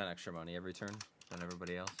 20% extra money every turn than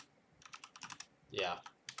everybody else. Yeah.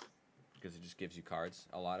 Because it just gives you cards.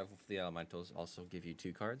 A lot of the elementals also give you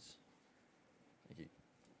 2 cards. Like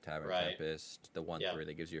Tavern Tempest, the 1/3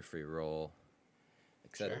 that gives you a free roll,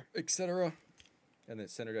 etc., etc. And it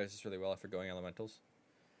synergizes really well if you're going elementals.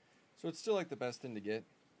 So it's still like the best thing to get.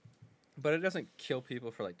 But it doesn't kill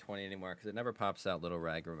people for like 20 anymore because it never pops out little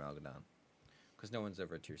rag or Amalgadon. Because no one's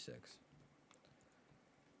over tier 6.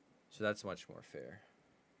 So that's much more fair.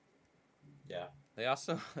 Yeah. They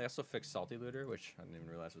also fixed Salty Looter, which I didn't even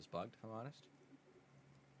realize was bugged, if I'm honest.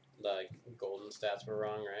 The golden stats were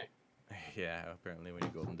wrong, right? Yeah, apparently when you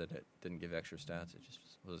golden didn't give extra stats. It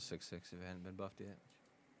just was a 6/6 if it hadn't been buffed yet.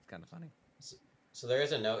 It's kind of funny. So there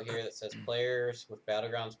is a note here that says players with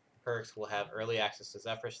Battlegrounds perks will have early access to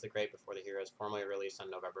Zephyrs the Great before the hero is formally released on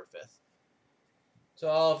November 5th. So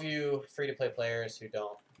all of you free-to-play players who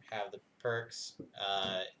don't have the perks,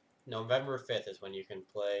 November 5th is when you can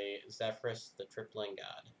play Zephyrus the Tripling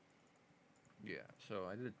God. Yeah, so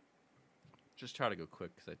I did just try to go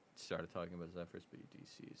quick because I started talking about Zephyrus, but you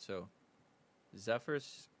DC. So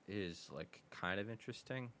Zephyrus is like kind of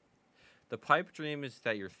interesting. The pipe dream is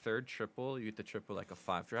that your third triple, you get the triple like a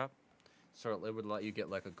 5-drop. So it would let you get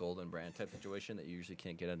like a golden brand type situation that you usually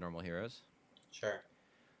can't get at normal heroes. Sure.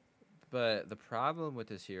 But the problem with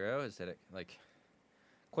this hero is that it, like,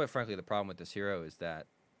 quite frankly, the problem with this hero is that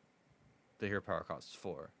the hero power costs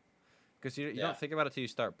 4. Because you don't think about it till you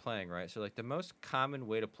start playing, right? So, like, the most common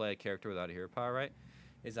way to play a character without a hero power, right,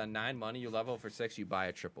 is on 9 money, you level for 6, you buy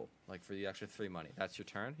a triple. Like, for the extra 3 money. That's your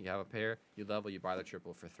turn. You have a pair, you level, you buy the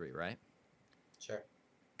triple for 3, right? Sure.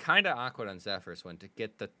 Kind of awkward on Zephyrus when to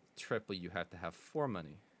get the triple, you have to have 4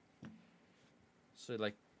 money. So,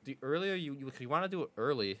 like, the earlier you want to do it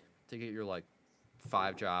early to get your, like,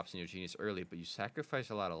 5 drops and your genius early, but you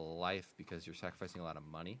sacrifice a lot of life because you're sacrificing a lot of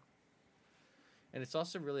money. And it's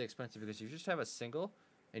also really expensive because you just have a single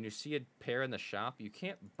and you see a pair in the shop, you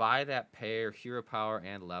can't buy that pair, hero power,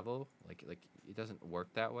 and level. Like it doesn't work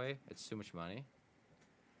that way. It's too much money.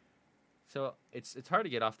 So it's hard to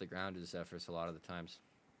get off the ground as Zephyrus a lot of the times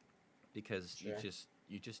because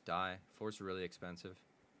you just die. 4's really expensive.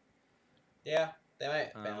 Yeah, they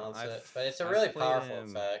might balance it, but it's a really powerful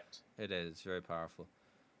effect. It is. It's very powerful.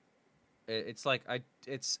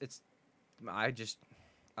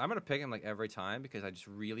 I'm gonna pick him like every time because I just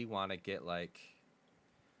really want to get like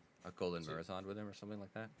a golden Murazond with him or something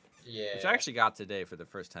like that. Yeah. Which I actually got today for the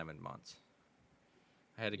first time in months.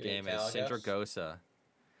 I had a game as Sindragosa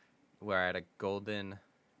where I had a golden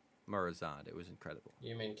Murazond. It was incredible.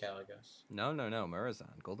 You mean Caligos? No,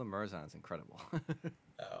 Murazond. Golden Murazond is incredible.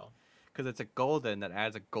 Oh. Because it's a golden that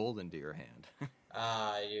adds a golden to your hand.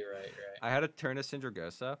 You're right. I had a turn of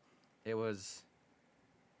Sindragosa. It was...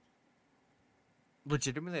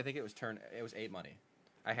 Legitimately, I think it was 8 money.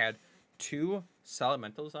 I had 2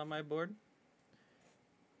 Salamentals on my board.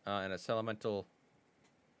 And a Salamental...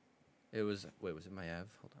 was it Maiev?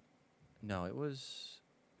 Hold on. No, it was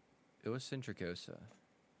Sindragosa.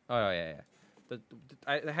 Oh, yeah.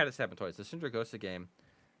 I had it happen twice. The Sindragosa game,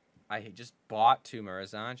 I just bought 2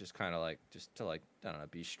 Murazond, just to I don't know,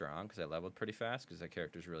 be strong, because I leveled pretty fast, because that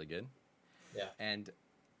character's really good. Yeah. And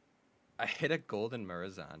I hit a golden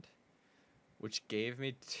Murazond, which gave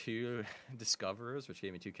me 2 Discoverers, which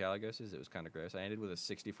gave me 2 Caligoses. It was kind of gross. I ended with a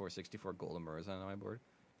 64 golden Murazond on my board.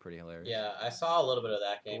 Pretty hilarious. Yeah, I saw a little bit of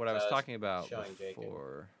that game. But what I was talking about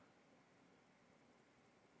before...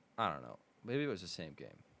 I don't know. Maybe it was the same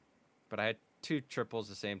game. But I had 2 triples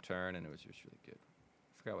the same turn, and it was just really good.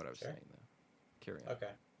 I forgot what I was saying, though. Carry on.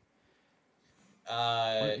 Okay.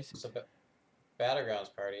 So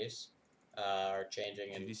Battlegrounds parties are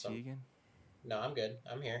changing. Did you see again? No, I'm good.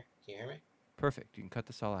 I'm here. Can you hear me? Perfect. You can cut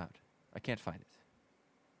this all out. I can't find it.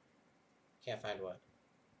 Can't find what?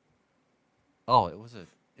 Oh, it was a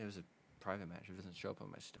private match. It doesn't show up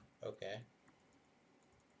on my stuff. Okay.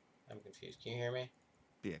 I'm confused. Can you hear me?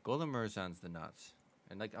 Yeah, Golden Murazond's the nuts.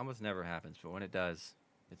 And like almost never happens, but when it does,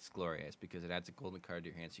 it's glorious because it adds a golden card to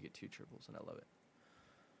your hand so you get 2 triples, and I love it.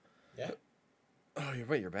 Yeah. Oh,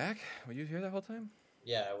 you're back? Were you here that whole time?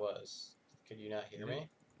 Yeah, I was. Could you not hear me?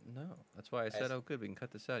 No. That's why I said, oh, good, we can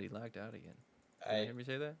cut this out. He lagged out again. Did you hear me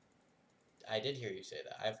say that? I did hear you say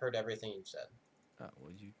that. I've heard everything you've said. Oh,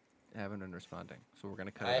 well, you haven't been responding, so we're going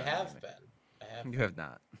to cut it out. I have been. You have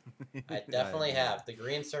not. I definitely have. The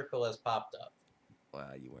green circle has popped up.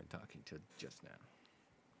 Well, you weren't talking to just now.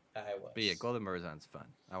 I was. But yeah, Golden Murazond's fun.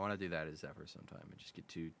 I want to do that as Zephyr sometime and just get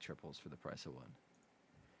 2 triples for the price of 1.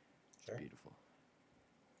 Sure. It's beautiful.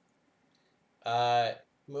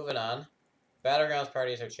 Moving on. Battlegrounds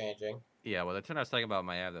parties are changing. Yeah, well, the turn I was talking about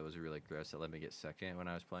my app that was really gross that let me get second when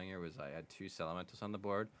I was playing here was I had 2 Salamentals on the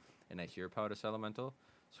board and a hero power to Salamental.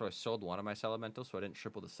 So I sold one of my Salamentals so I didn't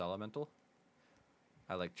triple the Salamental.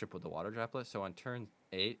 I tripled the water droplet. So on turn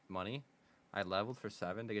 8 money, I leveled for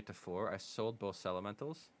 7 to get to 4. I sold both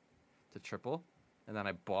Salamentals to triple. And then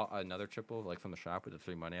I bought another triple from the shop with the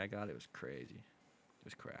 3 money I got. It was crazy. It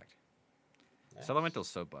was cracked. Nice. Salamental's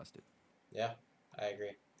so busted. Yeah, I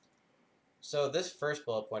agree. So this first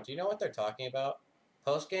bullet point, do you know what they're talking about?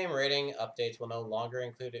 Post-game rating updates will no longer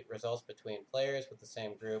include results between players with the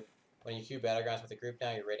same group. When you queue Battlegrounds with a group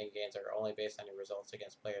now, your rating gains are only based on your results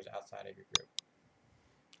against players outside of your group.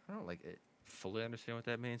 I don't fully understand what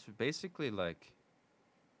that means, but basically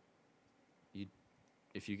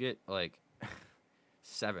if you get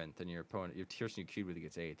 7th and your opponent, your person you queued with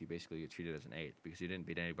gets 8th, you basically get treated as an 8th because you didn't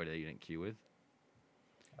beat anybody that you didn't queue with.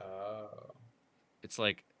 Oh.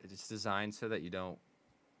 It's designed so that you don't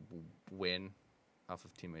win off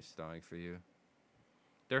of teammates throwing for you.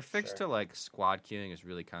 They're fixed to squad queuing is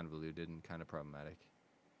really convoluted and kind of problematic.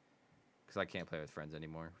 Because I can't play with friends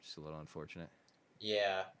anymore, which is a little unfortunate.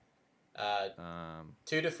 Yeah.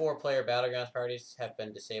 2 to 4 player Battlegrounds parties have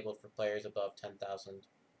been disabled for players above 10,000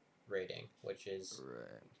 rating, which is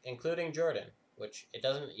including Jordan, which it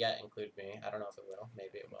doesn't yet include me. I don't know if it will.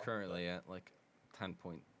 Maybe it will. Currently at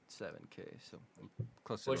 10.6 7K, so I'm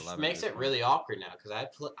closer to Which 11 at makes this it point. really awkward now because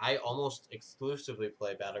I almost exclusively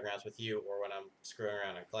play Battlegrounds with you or when I'm screwing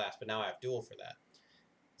around in class, but now I have Duel for that.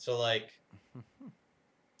 So like,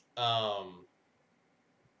 um,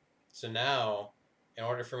 so now in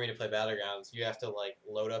order for me to play Battlegrounds, you have to like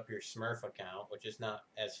load up your Smurf account, which is not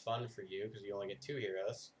as fun for you because you only get 2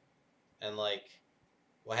 heroes. And like,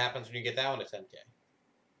 what happens when you get that one to 10K?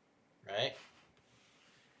 Right?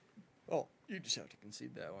 Well, you just have to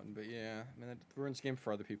concede that one, but yeah, I mean, it ruins the game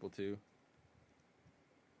for other people too.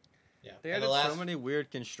 Yeah. They added so many weird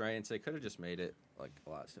constraints. They could have just made it like a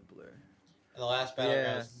lot simpler. And the last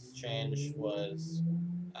Battlegrounds change was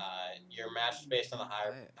your match is based on the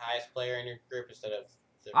highest player in your group instead of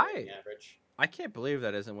the rating average. I can't believe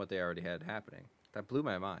that isn't what they already had happening. That blew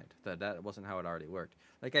my mind. That wasn't how it already worked.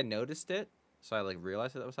 Like, I noticed it, so I like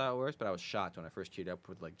realized that was how it works, but I was shocked when I first queued up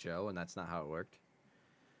with like Joe, and that's not how it worked.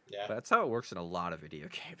 Yeah. But that's how it works in a lot of video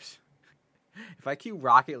games. If I queue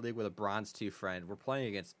Rocket League with a Bronze 2 friend, we're playing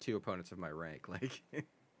against 2 opponents of my rank. Like,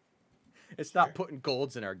 it's not putting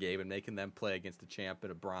golds in our game and making them play against the champ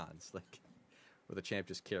in a bronze. Like, where the champ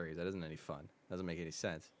just carries. That isn't any fun. Doesn't make any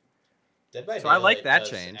sense. Dead by so I like that does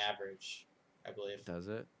change. Average, I believe. Does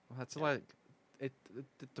it? Well, that's like it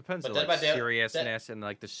depends on like seriousness and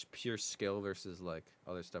like the pure skill versus like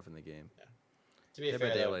other stuff in the game. Yeah. To be Dead fair,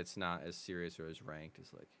 by Daylight's not as serious or as ranked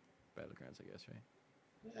as like Battlegrounds, I guess,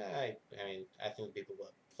 right? I mean, I think people who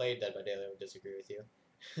play Dead by Daylight would disagree with you.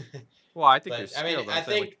 Well, I think but, I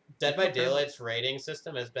think like, Dead by Daylight's rating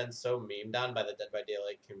system has been so memed on by the Dead by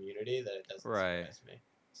Daylight community that it doesn't surprise me.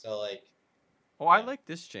 So like, I like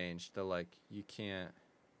this change. The like you can't.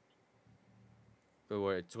 But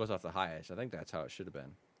where it goes off the highest. I think that's how it should have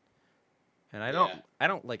been. And I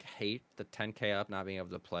don't like hate the 10K up not being able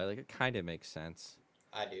to play. Like, it kind of makes sense.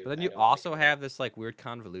 I do. But then you also have this like weird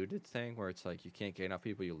convoluted thing where it's like you can't get enough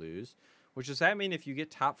people, you lose. Which does that mean if you get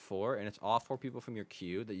top 4 and it's all 4 people from your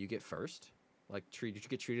queue that you get first? Like, you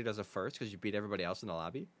get treated as a first because you beat everybody else in the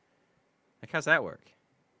lobby? Like, how's that work?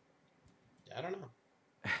 I don't know.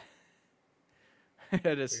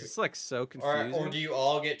 It's like so confusing. Or do you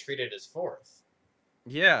all get treated as 4th?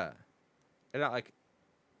 Yeah. And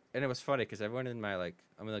and it was funny because everyone in my I'm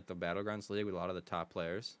in like the Battlegrounds league with a lot of the top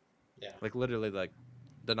players. Yeah. Like literally like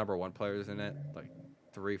the number 1 players in it, like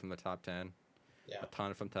 3 from the top 10. Yeah. A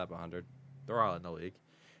ton from top 100. They're all in the league.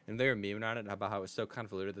 And they were memeing on it about how it was so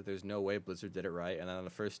convoluted that there's no way Blizzard did it right. And then on the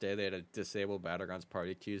first day they had to disable Battlegrounds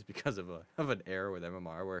party queues because of an error with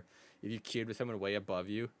MMR where if you queued with someone way above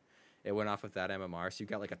you, it went off with that MMR. So you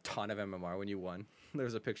got like a ton of MMR when you won. There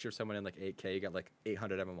was a picture of someone in like 8K. You got like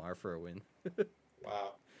 800 MMR for a win.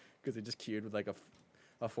 Wow. Because they just queued with like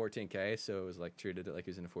a 14K. So it was like treated it like he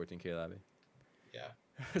was in a 14K lobby. Yeah.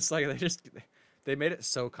 It's like they made it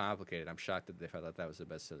so complicated. I'm shocked that they thought that was the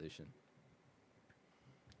best solution.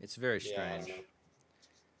 It's very strange. Yeah,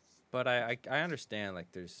 but I understand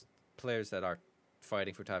like there's players that are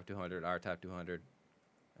fighting for top 200, are top 200,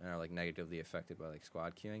 and are like negatively affected by like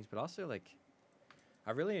squad queuings. But also like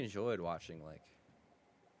I really enjoyed watching like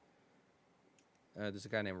there's a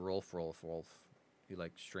guy named Rolf. He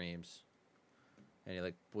like streams, and he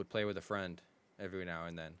like would play with a friend every now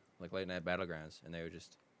and then, like late night Battlegrounds, and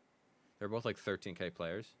they're both like 13K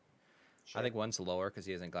players. Sure. I think one's lower because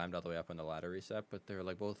he hasn't climbed all the way up on the ladder reset, but they're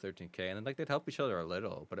like both 13K, and then like they'd help each other a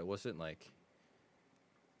little, but it wasn't like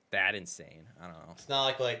that insane. I don't know. It's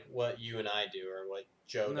not like what you and I do or what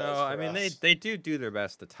Joe does. No, I mean us. they do their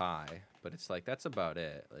best to tie, but it's like that's about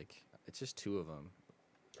it. Like it's just 2 of them.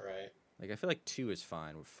 Right. Like I feel like 2 is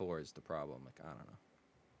fine, with 4 is the problem. Like I don't know.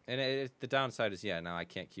 And the downside is now I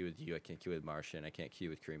can't queue with you, I can't queue with Martian, I can't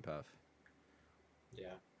queue with Cream Puff.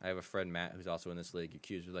 Yeah. I have a friend Matt who's also in this league. He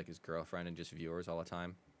queues with like his girlfriend and just viewers all the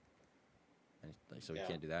time, and like so he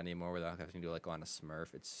can't do that anymore without having to do like on a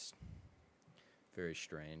Smurf. It's very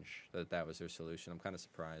strange that was their solution. I'm kind of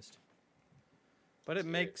surprised, but it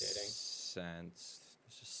makes sense.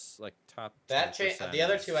 It's just like top. That change. The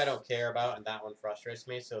other 2 I don't care about, and that one frustrates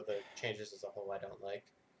me. So the changes as a whole I don't like.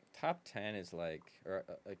 Top 10 is like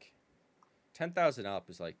 10,000 up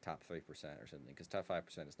is like top 3% or something, because top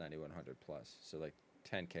 5% is 9,100 plus. So like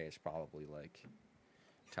 10K is probably like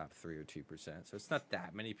top 3 or 2%. So it's not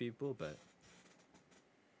that many people, but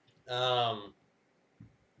I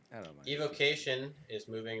don't know. Evocation is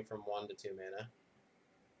moving from 1 to 2 mana,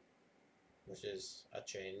 which is a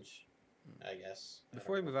change, I guess.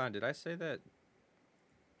 Before we move on, did I say that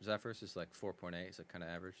Zephyrus is like 4.8? Is it kind of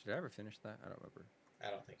average? Did I ever finish that? I don't remember. I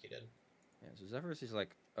don't think you did. Yeah, so Zephyrus is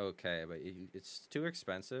like okay, but it's too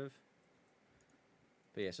expensive.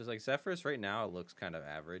 But yeah, so it's like Zephyrus right now it looks kind of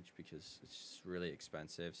average because it's really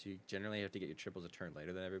expensive. So you generally have to get your triples a turn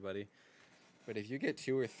later than everybody. But if you get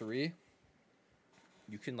 2 or 3,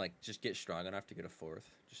 you can like just get strong enough to get a 4th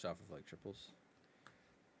just off of like triples.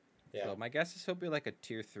 Yeah. So my guess is he'll be like a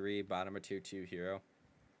tier 3, bottom of tier 2 hero.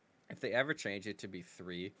 If they ever change it to be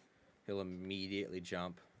 3, he'll immediately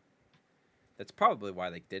jump. That's probably why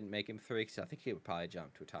they didn't make him 3, because I think he would probably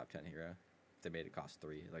jump to a top 10 hero if they made it cost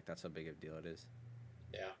 3. Like, that's how big of a deal it is.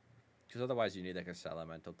 Yeah. Because otherwise you need like a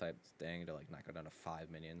elemental type thing to like knock it down to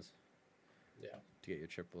 5 minions. Yeah. To get your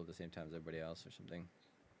triple at the same time as everybody else or something.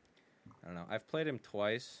 I don't know. I've played him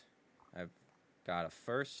twice. I've got a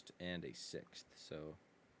 1st and a 6th, so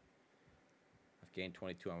I've gained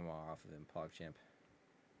 22 MMR off of him, PogChamp.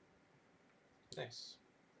 Nice.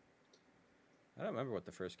 I don't remember what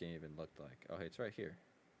the first game even looked like. Oh, hey, it's right here.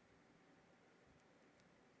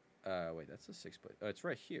 Wait, that's a 6-play. Oh, it's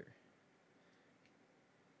right here.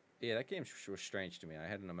 Yeah, that game was strange to me. I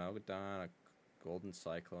had an Amalgadon, a Golden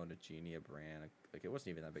Cyclone, a Genie, a Bran. Like, it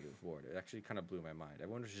wasn't even that big of a board. It actually kind of blew my mind.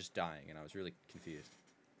 Everyone was just dying, and I was really confused.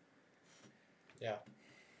 Yeah.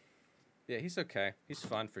 Yeah, he's okay. He's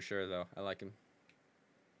fun for sure, though. I like him.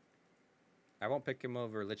 I won't pick him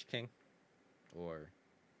over Lich King or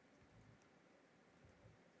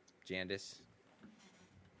Jandis.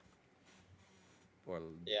 Or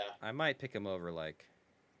yeah, I might pick him over like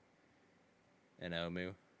an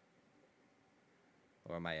Omu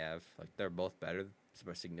or my Ev. Like, they're both better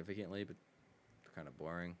significantly, but they're kind of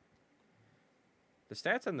boring. The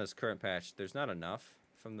stats on this current patch, there's not enough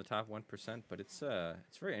from the top 1%, but it's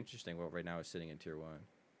very interesting what right now is sitting in tier 1.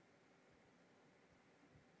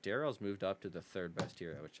 Daryl's moved up to the 3rd best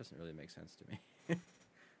hero, which doesn't really make sense to me. I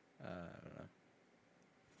don't know.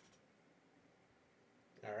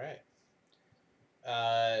 All right.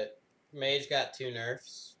 Mage got 2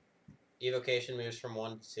 nerfs. Evocation moves from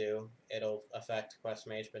 1 to 2. It'll affect Quest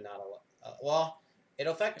Mage, but not a lot.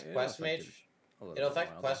 It'll affect Quest Mage. It'll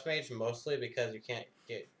affect Quest Mage mostly because you can't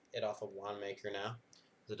get it off of Wand Maker now,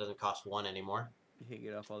 because it doesn't cost 1 anymore. You can't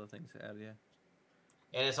get off all the things to add, yeah.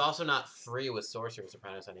 And it's also not free with Sorcerer's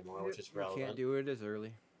Apprentice anymore, which is relevant. You can't do it as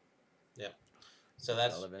early. Yep. So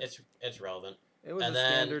that's relevant. It's relevant. It was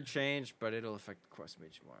standard change, but it'll affect Quest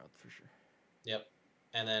Mage Wild for sure. Yep.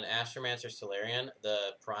 And then Astromancer Solarian,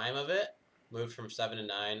 the prime of it, moved from 7 to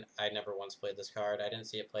 9. I never once played this card. I didn't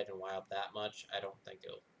see it played in Wild that much. I don't think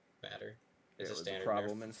it'll matter. It's a standard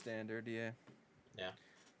problem nerf. in Standard, yeah. Yeah.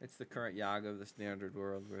 It's the current Yaga of the Standard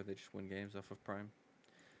world where they just win games off of Prime.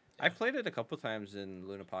 Yeah. I've played it a couple times in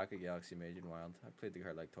Luna Pocket Galaxy Mage and Wild. I played the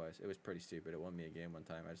card like twice. It was pretty stupid. It won me a game one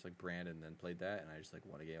time. I just like branded and then played that, and I just like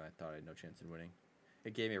won a game I thought I had no chance in winning.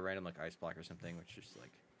 It gave me a random like Ice Block or something, which just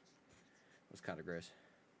like was kind of gross.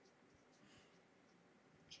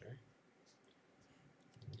 Sure.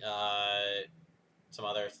 Some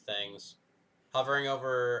other things. Hovering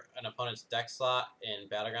over an opponent's deck slot in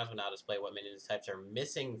Battlegrounds will now display what minions types are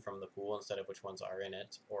missing from the pool instead of which ones are in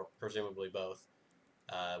it, or presumably both,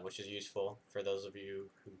 which is useful for those of you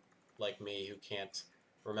who, like me, who can't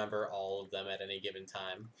remember all of them at any given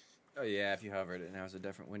time. Oh yeah, if you hover it now has a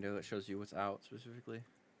different window that shows you what's out specifically.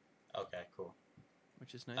 Okay, cool.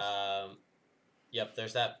 Which is nice. Yep,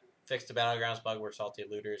 there's that fix to Battlegrounds bug where Salty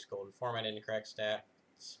Looters golden format incorrect stats.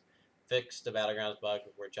 Fix the Battlegrounds bug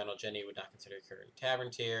where General Jenny would not consider current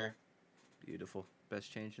Tavern tier. Beautiful.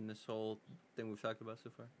 Best change in this whole thing we've talked about so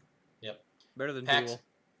far. Yep. Better than Duel.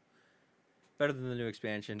 Better than the new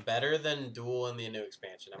expansion. Better than Duel in the new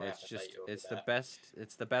expansion. I'm it's just it's the best.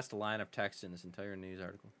 It's the best line of text in this entire news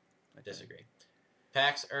article. I disagree.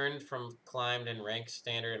 Packs earned from climbed and ranked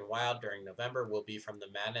standard and wild during November will be from the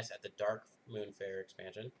Madness at the Dark Moon Fair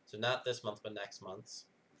expansion. So not this month, but next month's.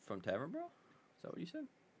 From Tavern Bro? Is that what you said?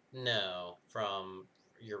 No, from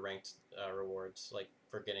your ranked rewards, like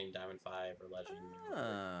for getting Diamond 5 or Legend.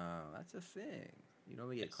 Oh, that's a thing. You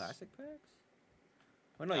normally get classic packs?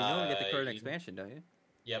 Oh no, you normally get the current expansion, don't you?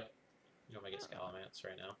 Yep. You normally get Scalamance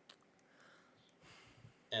right now.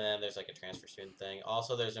 And then there's like a transfer student thing.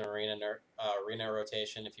 Also, there's an arena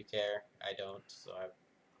rotation if you care. I don't, so I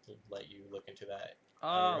will let you look into that.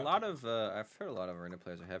 A lot of I've heard a lot of arena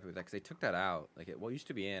players are happy with that because they took that out. Like it used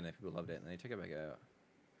to be in, and people loved it, and they took it back out.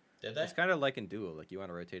 Did they? It's kind of like in Duel, like you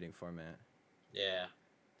want a rotating format. Yeah.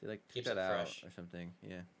 They like keeps that it out fresh or something.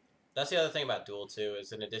 Yeah. That's the other thing about Duel too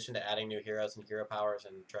is in addition to adding new heroes and hero powers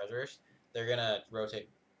and treasures, they're gonna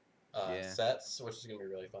rotate sets, which is gonna be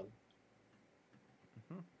really fun.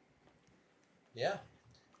 Mm-hmm. Yeah.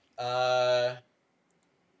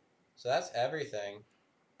 So that's everything.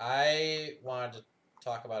 I wanted to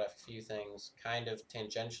talk about a few things kind of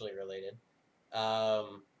tangentially related.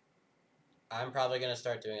 I'm probably going to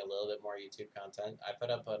start doing a little bit more YouTube content. I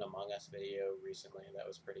put up an Among Us video recently that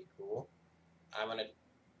was pretty cool. I'm going to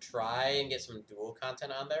try and get some Duel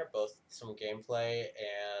content on there, both some gameplay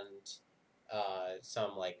and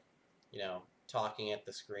some, like, talking at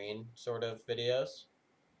the screen sort of videos.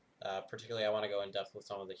 Particularly, I want to go in depth with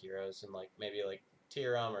some of the heroes and, like, maybe, like,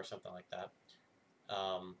 tier them or something like that.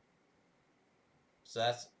 So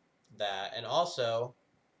that's that. And also,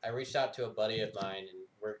 I reached out to a buddy of mine, and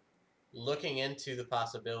we're looking into the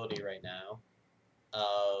possibility right now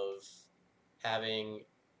of having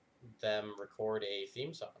them record a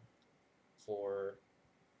theme song for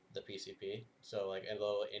the PCP. So, like, a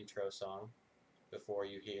little intro song before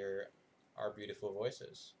you hear our beautiful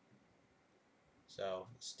voices. So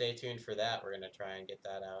stay tuned for that. We're going to try and get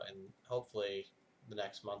that out, and hopefully the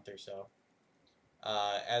next month or so.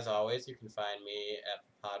 As always, you can find me at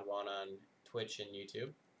Pod1 on Twitch and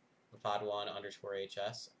YouTube.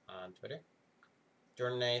 Pod1_HS on Twitter.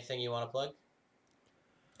 Jordan, anything you want to plug?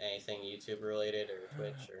 Anything YouTube related or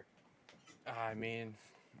Twitch or? I mean,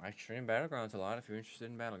 I stream Battlegrounds a lot if you're interested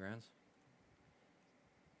in Battlegrounds.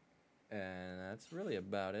 And that's really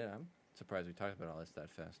about it. I'm surprised we talked about all this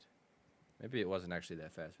that fast. Maybe it wasn't actually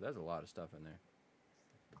that fast, but there's a lot of stuff in there.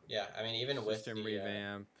 Yeah, I mean, even with system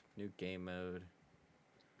revamp, new game mode.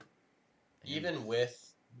 Even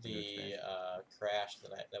with the crash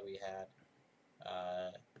that we had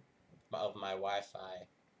of my Wi-Fi,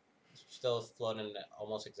 it's still floating at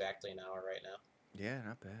almost exactly an hour right now. Yeah,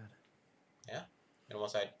 not bad. Yeah, and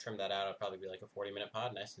once I trim that out, it'll probably be like a 40-minute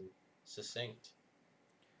pod, nice and succinct.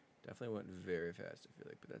 Definitely went very fast, I feel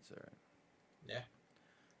like, but that's all right. Yeah.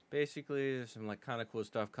 Basically, there's some like kind of cool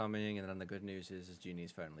stuff coming, and then the good news is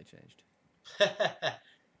Genie's finally changed. All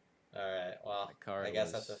right. Well, I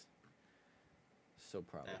guess that's so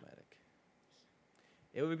problematic.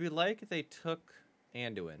 Yeah. It would be like if they took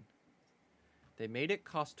Anduin, they made it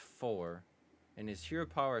cost 4, and his hero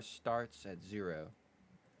power starts at 0.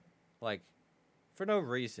 Like, for no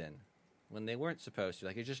reason, when they weren't supposed to.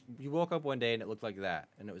 Like, you woke up one day and it looked like that,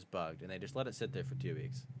 and it was bugged, and they just let it sit there for 2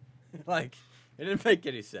 weeks. Like, it didn't make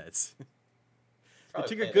any sense. They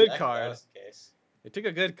took a good card. They took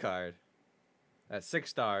a good card at 6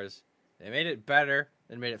 stars. They made it better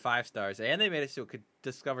and made it 5 stars, and they made it so it could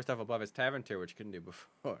discover stuff above its tavern tier, which it couldn't do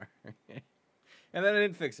before. And then they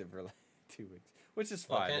didn't fix it for like 2 weeks, which is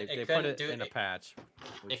fine. They put it in a patch.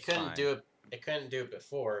 It couldn't do it. It couldn't do it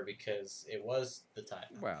before because it was the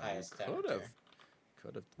highest tavern tier.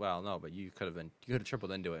 Could have. Well, no, but you could have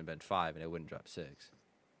tripled into it and been 5, and it wouldn't drop 6.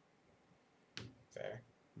 Fair.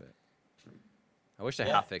 But I wish they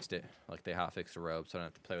hotfixed it. Like they hotfixed the robe, so I don't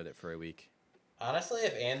have to play with it for a week. Honestly,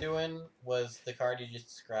 if Anduin was the card you just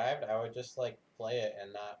described, I would just like play it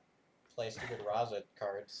and not play stupid Raza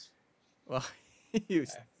cards. Well,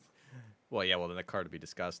 well, yeah. Well, then the card would be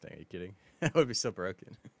disgusting. Are you kidding? That would be so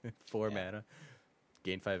broken. 4 mana,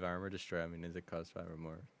 gain 5 armor, destroy. I mean, does it cost 5 or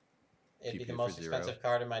more? It'd be the most expensive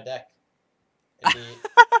card in my deck. It'd be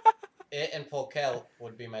it and Polkel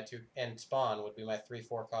would be my 2, and Spawn would be my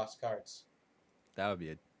 3/4 cost cards. That would be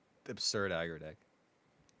an absurd aggro deck.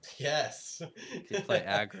 Yes. You could play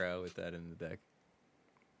aggro with that in the deck.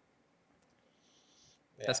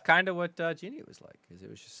 Yeah. That's kind of what Genie was like, because it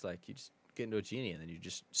was just like you just get into a Genie and then you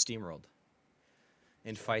just steamrolled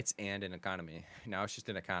in fights and in economy. Now it's just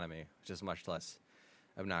in economy, which is much less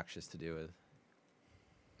obnoxious to do with.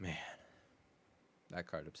 Man, that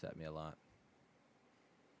card upset me a lot.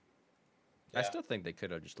 Yeah. I still think they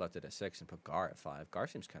could have just left it at 6 and put Gar at 5. Gar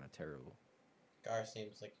seems kind of terrible. Gar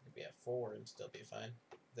seems like it could be at 4 and still be fine.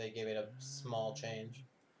 They gave it a small change.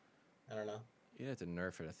 I don't know. You'd have to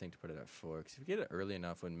nerf it, I think, to put it at 4. Because if you get it early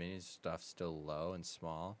enough when mini stuff's still low and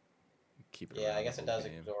small, keep it. Yeah, I guess it does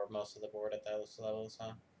absorb most of the board at those levels,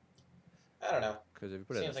 huh? I don't know. Because if you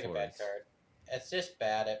put it seems like 4, a bad card. It's just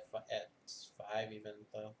bad at 5 even,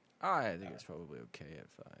 though. I think it's probably okay at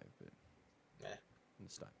 5, but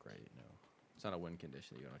it's not great, no. It's not a win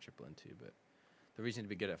condition that you want to triple into, but the reason to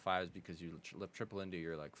be good at 5 is because you triple into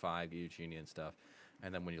your like 5 Genie and stuff,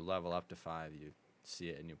 and then when you level up to 5, you see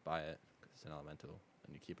it and you buy it because it's an elemental,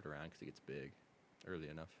 and you keep it around because it gets big early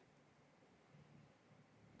enough.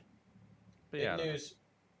 But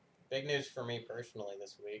big news for me personally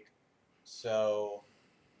this week. So,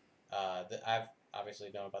 I've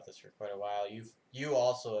obviously known about this for quite a while. You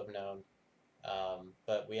also have known,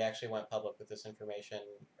 but we actually went public with this information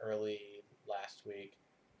early last week.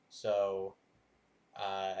 So,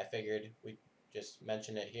 I figured we'd just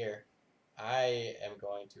mention it here. I am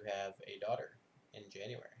going to have a daughter in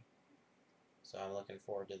January. So I'm looking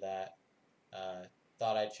forward to that.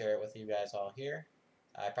 Thought I'd share it with you guys all here.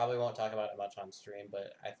 I probably won't talk about it much on stream,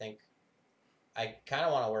 but I think I kind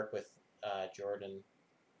of want to work with Jordan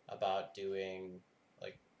about doing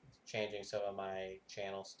like changing some of my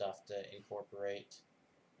channel stuff to incorporate.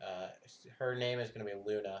 Her name is going to be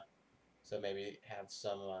Luna, so maybe have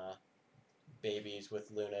some babies with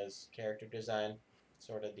Luna's character design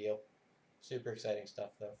sort of deal. Super exciting stuff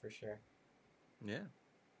though, for sure. Yeah.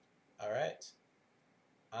 All right.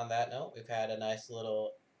 On that note, we've had a nice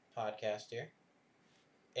little podcast here,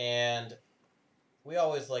 and we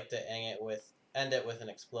always like to end it with an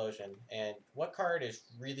explosion. And what card is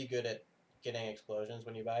really good at getting explosions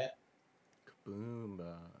when you buy it?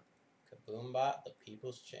 Kaboombot. Kaboombot, the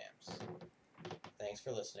People's Champs. Thanks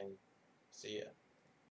for listening. See ya.